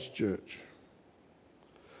Christchurch.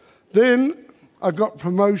 Then I got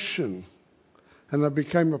promotion, and I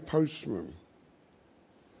became a postman.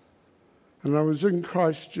 And I was in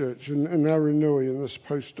Christchurch, in Aranui, in this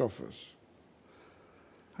post office.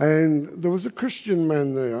 And there was a Christian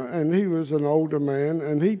man there, and he was an older man,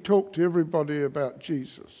 and he talked to everybody about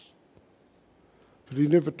Jesus. But he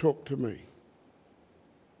never talked to me.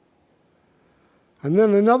 And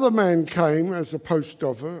then another man came as a post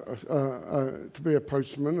officer, to be a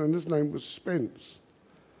postman, and his name was Spence.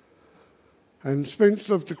 And Spence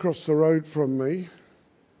lived across the road from me,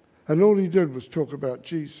 and all he did was talk about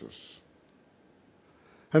Jesus.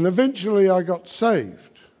 And eventually I got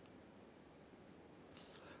saved.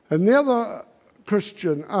 And the other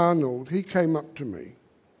Christian, Arnold, he came up to me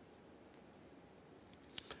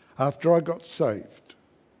after I got saved.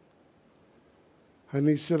 And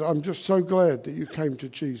he said, "I'm just so glad that you came to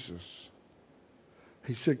Jesus."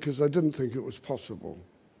 He said, "Because I didn't think it was possible."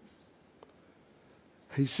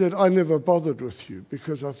 He said, "I never bothered with you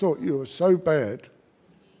because I thought you were so bad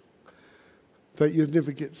that you'd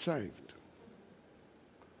never get saved."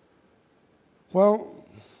 Well,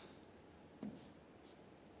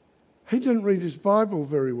 he didn't read his Bible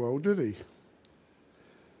very well, did he?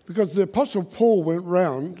 Because the Apostle Paul went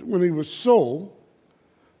round when he was Saul,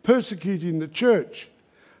 persecuting the church.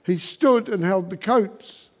 He stood and held the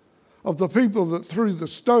coats of the people that threw the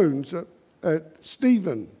stones at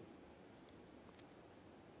Stephen.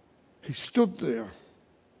 He stood there.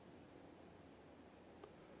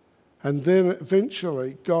 And then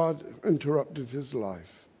eventually God interrupted his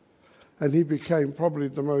life. And he became probably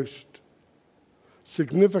the most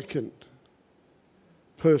significant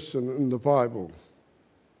person in the Bible.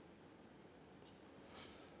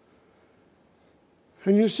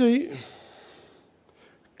 And you see,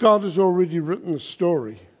 God has already written a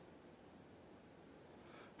story.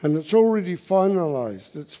 And it's already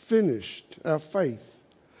finalized. It's finished, our faith.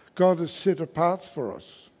 God has set a path for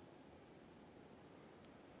us.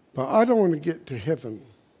 But I don't want to get to heaven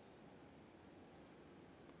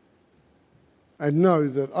and know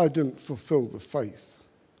that I didn't fulfill the faith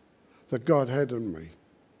that God had in me.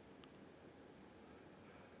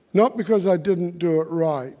 Not because I didn't do it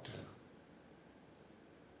right,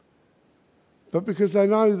 but because I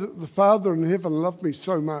know that the Father in heaven loved me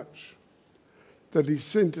so much that he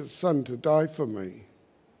sent his Son to die for me.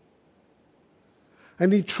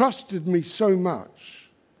 And he trusted me so much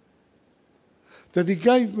that he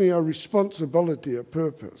gave me a responsibility, a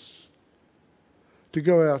purpose, to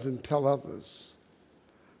go out and tell others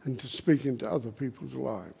and to speak into other people's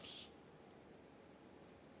lives.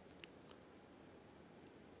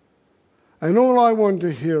 And all I want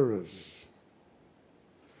to hear is,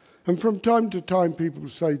 and from time to time people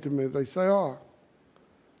say to me, they say, "Oh,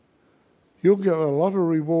 you'll get a lot of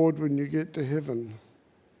reward when you get to heaven."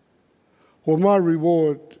 Well, my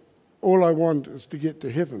reward, all I want is to get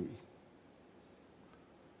to heaven.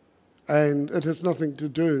 And it has nothing to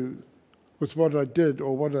do with what I did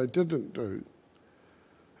or what I didn't do.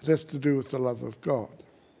 It has to do with the love of God.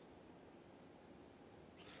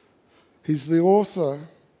 He's the author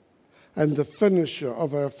and the finisher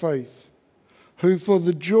of our faith, who for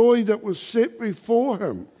the joy that was set before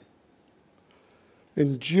him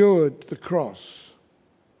endured the cross.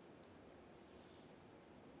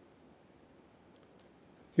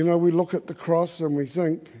 You know, we look at the cross and we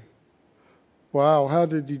think, wow, how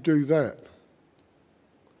did he do that?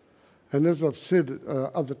 And as I've said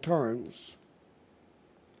other times,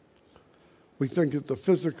 we think of the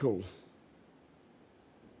physical.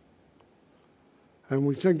 And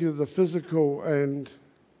we think of the physical and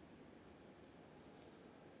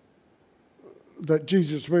that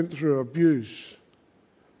Jesus went through abuse.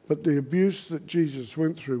 But the abuse that Jesus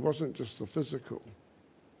went through wasn't just the physical.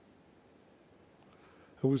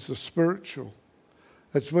 It was the spiritual.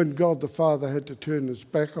 It's when God the Father had to turn his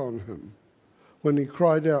back on him, when he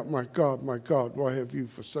cried out, my God, why have you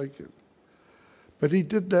forsaken?" But he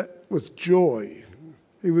did that with joy.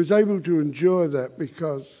 He was able to endure that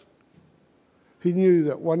because he knew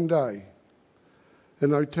that one day in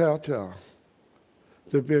Otautau,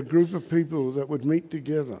 there'd be a group of people that would meet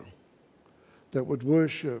together, that would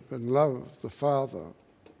worship and love the Father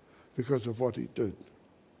because of what he did.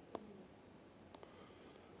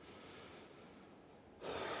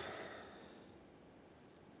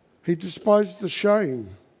 He despised the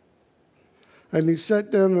shame, and he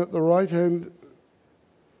sat down at the right hand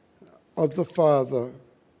of the Father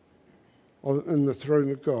in the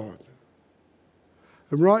throne of God.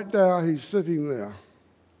 And right now he's sitting there,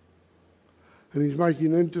 and he's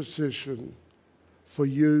making intercession for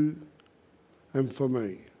you and for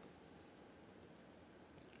me.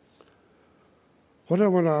 What I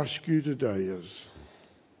want to ask you today is,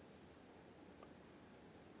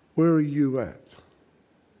 where are you at?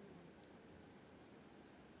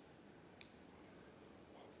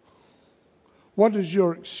 What is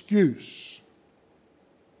your excuse?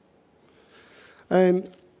 And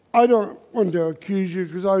I don't want to accuse you,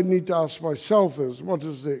 because I need to ask myself is, what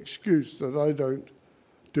is the excuse that I don't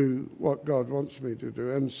do what God wants me to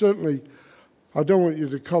do? And certainly, I don't want you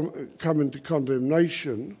to come into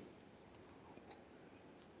condemnation.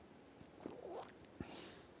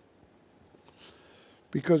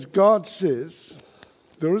 Because God says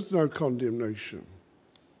there is no condemnation.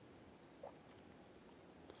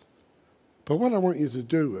 But what I want you to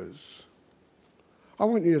do is, I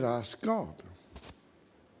want you to ask God,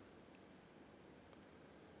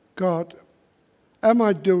 God, am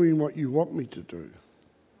I doing what you want me to do?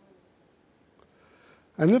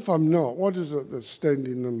 And if I'm not, what is it that's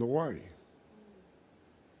standing in the way?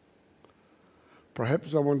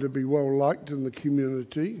 Perhaps I want to be well liked in the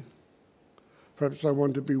community. Perhaps I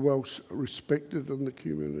want to be well respected in the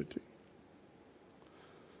community.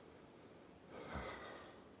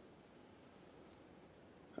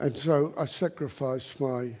 And so I sacrifice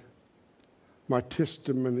my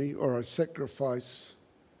testimony, or I sacrifice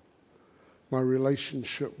my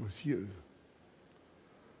relationship with you.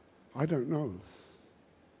 I don't know.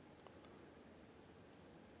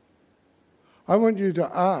 I want you to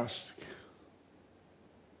ask,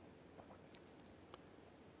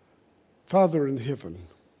 Father in heaven,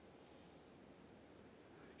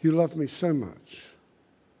 you love me so much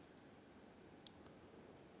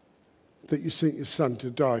that you sent your Son to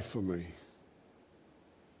die for me.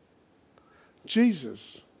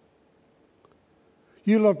 Jesus,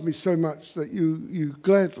 you love me so much that you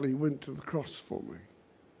gladly went to the cross for me.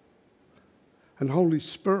 And Holy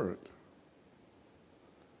Spirit,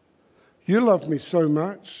 you love me so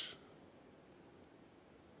much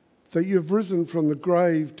that you've risen from the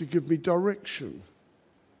grave to give me direction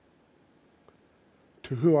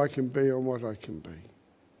to who I can be and what I can be.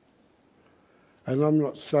 And I'm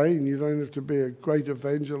not saying you don't have to be a great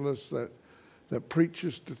evangelist that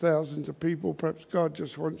preaches to thousands of people. Perhaps God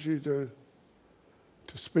just wants you to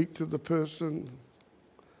speak to the person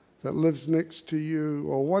that lives next to you,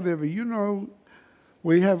 or whatever. You know,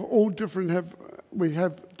 we have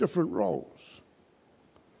different roles.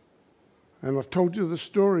 And I've told you the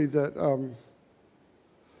story that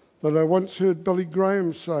I once heard Billy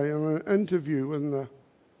Graham say in an interview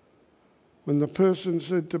when the person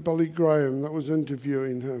said to Billy Graham that was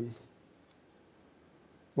interviewing him,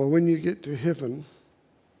 well, when you get to heaven,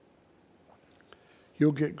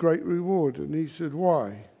 you'll get great reward. And he said,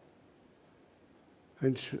 why?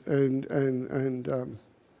 And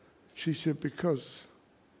she said, because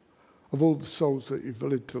of all the souls that you've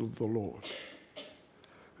led to the Lord.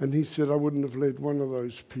 And he said, I wouldn't have led one of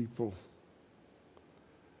those people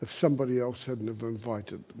if somebody else hadn't have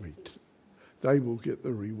invited me. They will get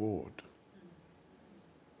the reward.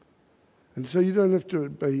 And so you don't have to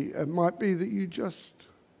be, it might be that you just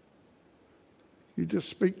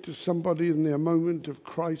speak to somebody in their moment of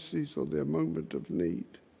crisis or their moment of need.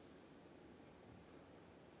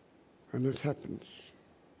 And it happens.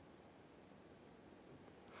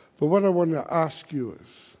 But what I want to ask you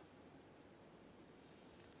is,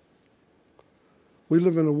 we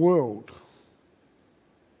live in a world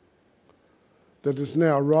that is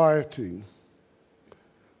now rioting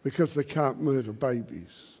because they can't murder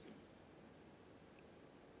babies.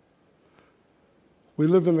 We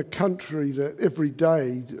live in a country that every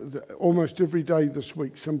day, almost every day this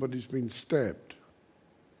week, somebody's been stabbed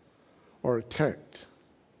or attacked,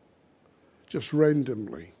 just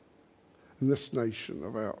randomly, in this nation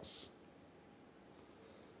of ours.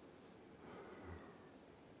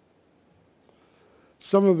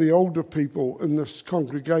 Some of the older people in this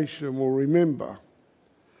congregation will remember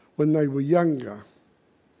when they were younger,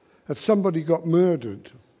 if somebody got murdered,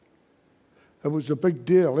 it was a big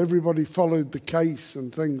deal. Everybody followed the case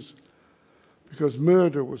and things because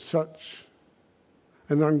murder was such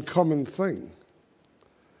an uncommon thing.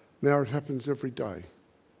 Now it happens every day,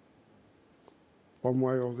 one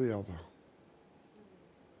way or the other.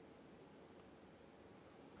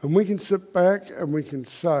 And we can sit back and we can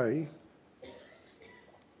say,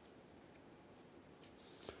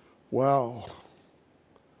 wow,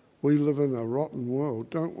 we live in a rotten world,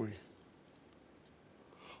 don't we?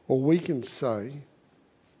 Or we can say,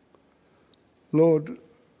 Lord,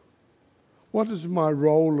 what is my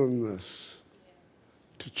role in this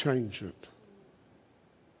to change it?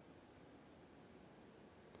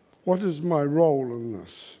 What is my role in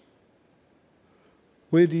this?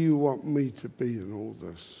 Where do you want me to be in all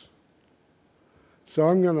this? So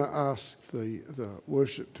I'm going to ask the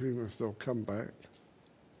worship team if they'll come back.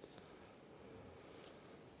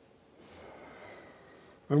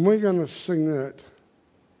 And we're going to sing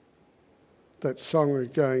that song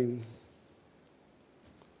again.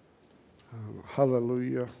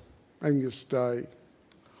 Hallelujah. Angus Day.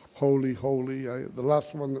 Holy, holy. The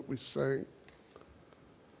last one that we sang.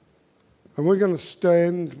 And we're going to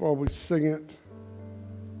stand while we sing it.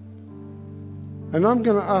 And I'm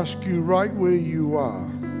going to ask you right where you are.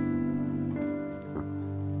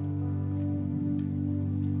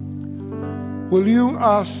 Will you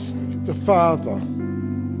ask the Father,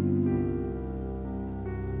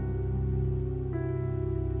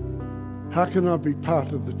 how can I be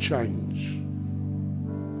part of the change?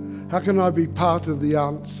 How can I be part of the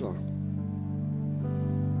answer?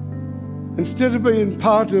 Instead of being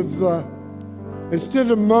part of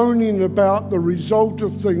instead of moaning about the result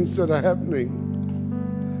of things that are happening,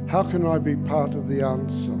 how can I be part of the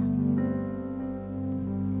answer?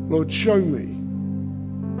 Lord, show me.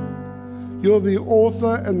 You're the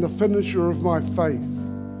author and the finisher of my faith.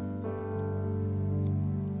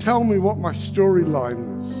 Tell me what my storyline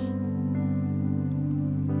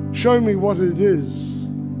is. Show me what it is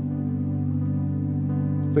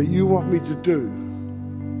that you want me to do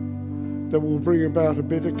that will bring about a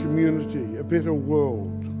better community, a better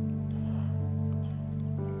world,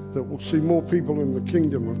 that will see more people in the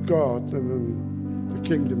kingdom of God than in the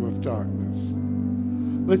kingdom of darkness.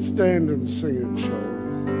 Let's stand and sing it, shall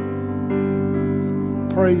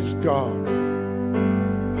we? Praise God.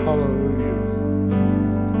 Hallelujah.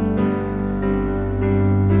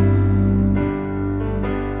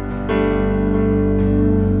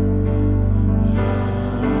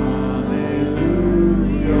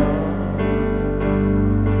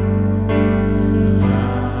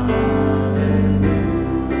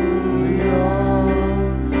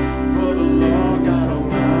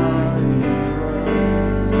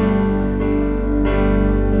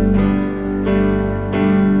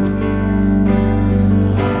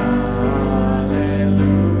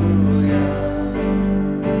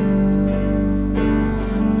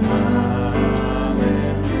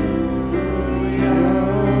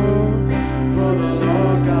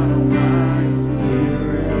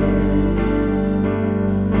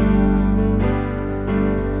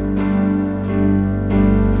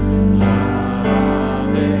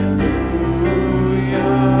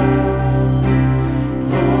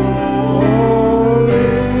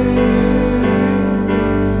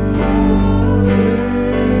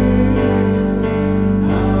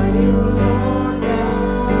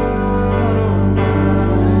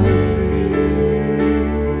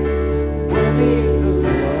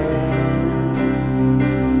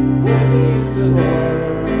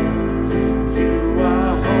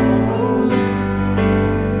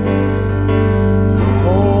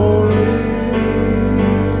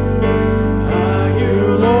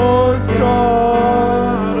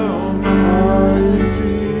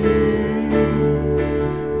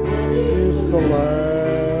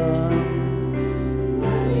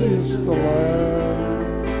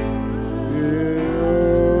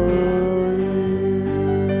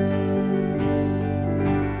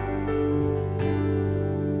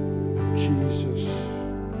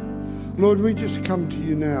 Lord, we just come to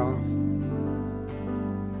you now.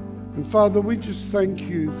 And Father, we just thank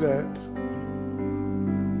you that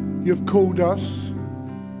you've called us.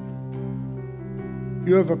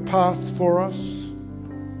 You have a path for us.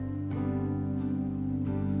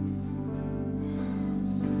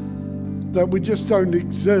 That we just don't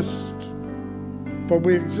exist, but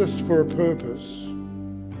we exist for a purpose.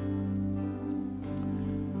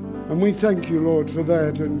 And we thank you, Lord, for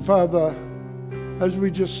that. And Father, as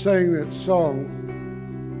we just sang that song,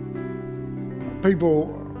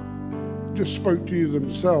 people just spoke to you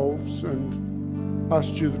themselves and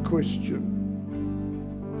asked you the question.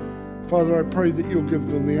 Father, I pray that you'll give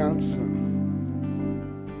them the answer.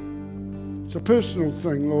 It's a personal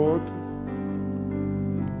thing, Lord,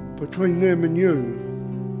 between them and you.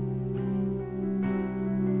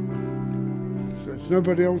 It's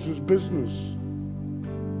nobody else's business.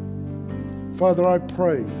 Father, I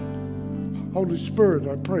pray, Holy Spirit,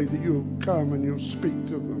 I pray that you'll come and you'll speak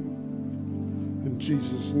to them. In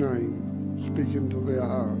Jesus' name, speak into their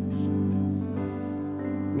hearts.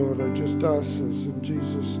 Lord, I just ask this in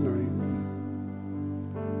Jesus' name.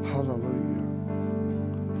 Hallelujah.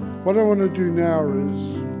 What I want to do now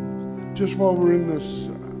is, just while we're in this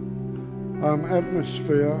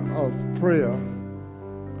atmosphere of prayer,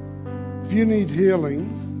 if you need healing,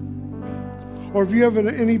 or if you have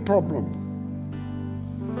any problem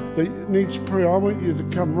that needs prayer, I want you to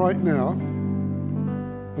come right now,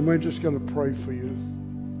 and we're just going to pray for you.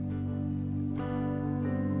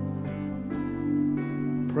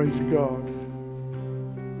 Praise God.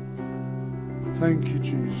 Thank you,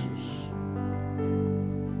 Jesus.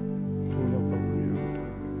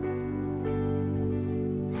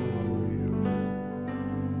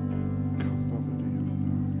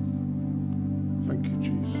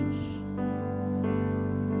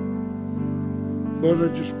 Lord,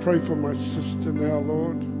 I just pray for my sister now,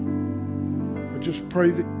 Lord. I just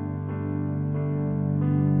pray that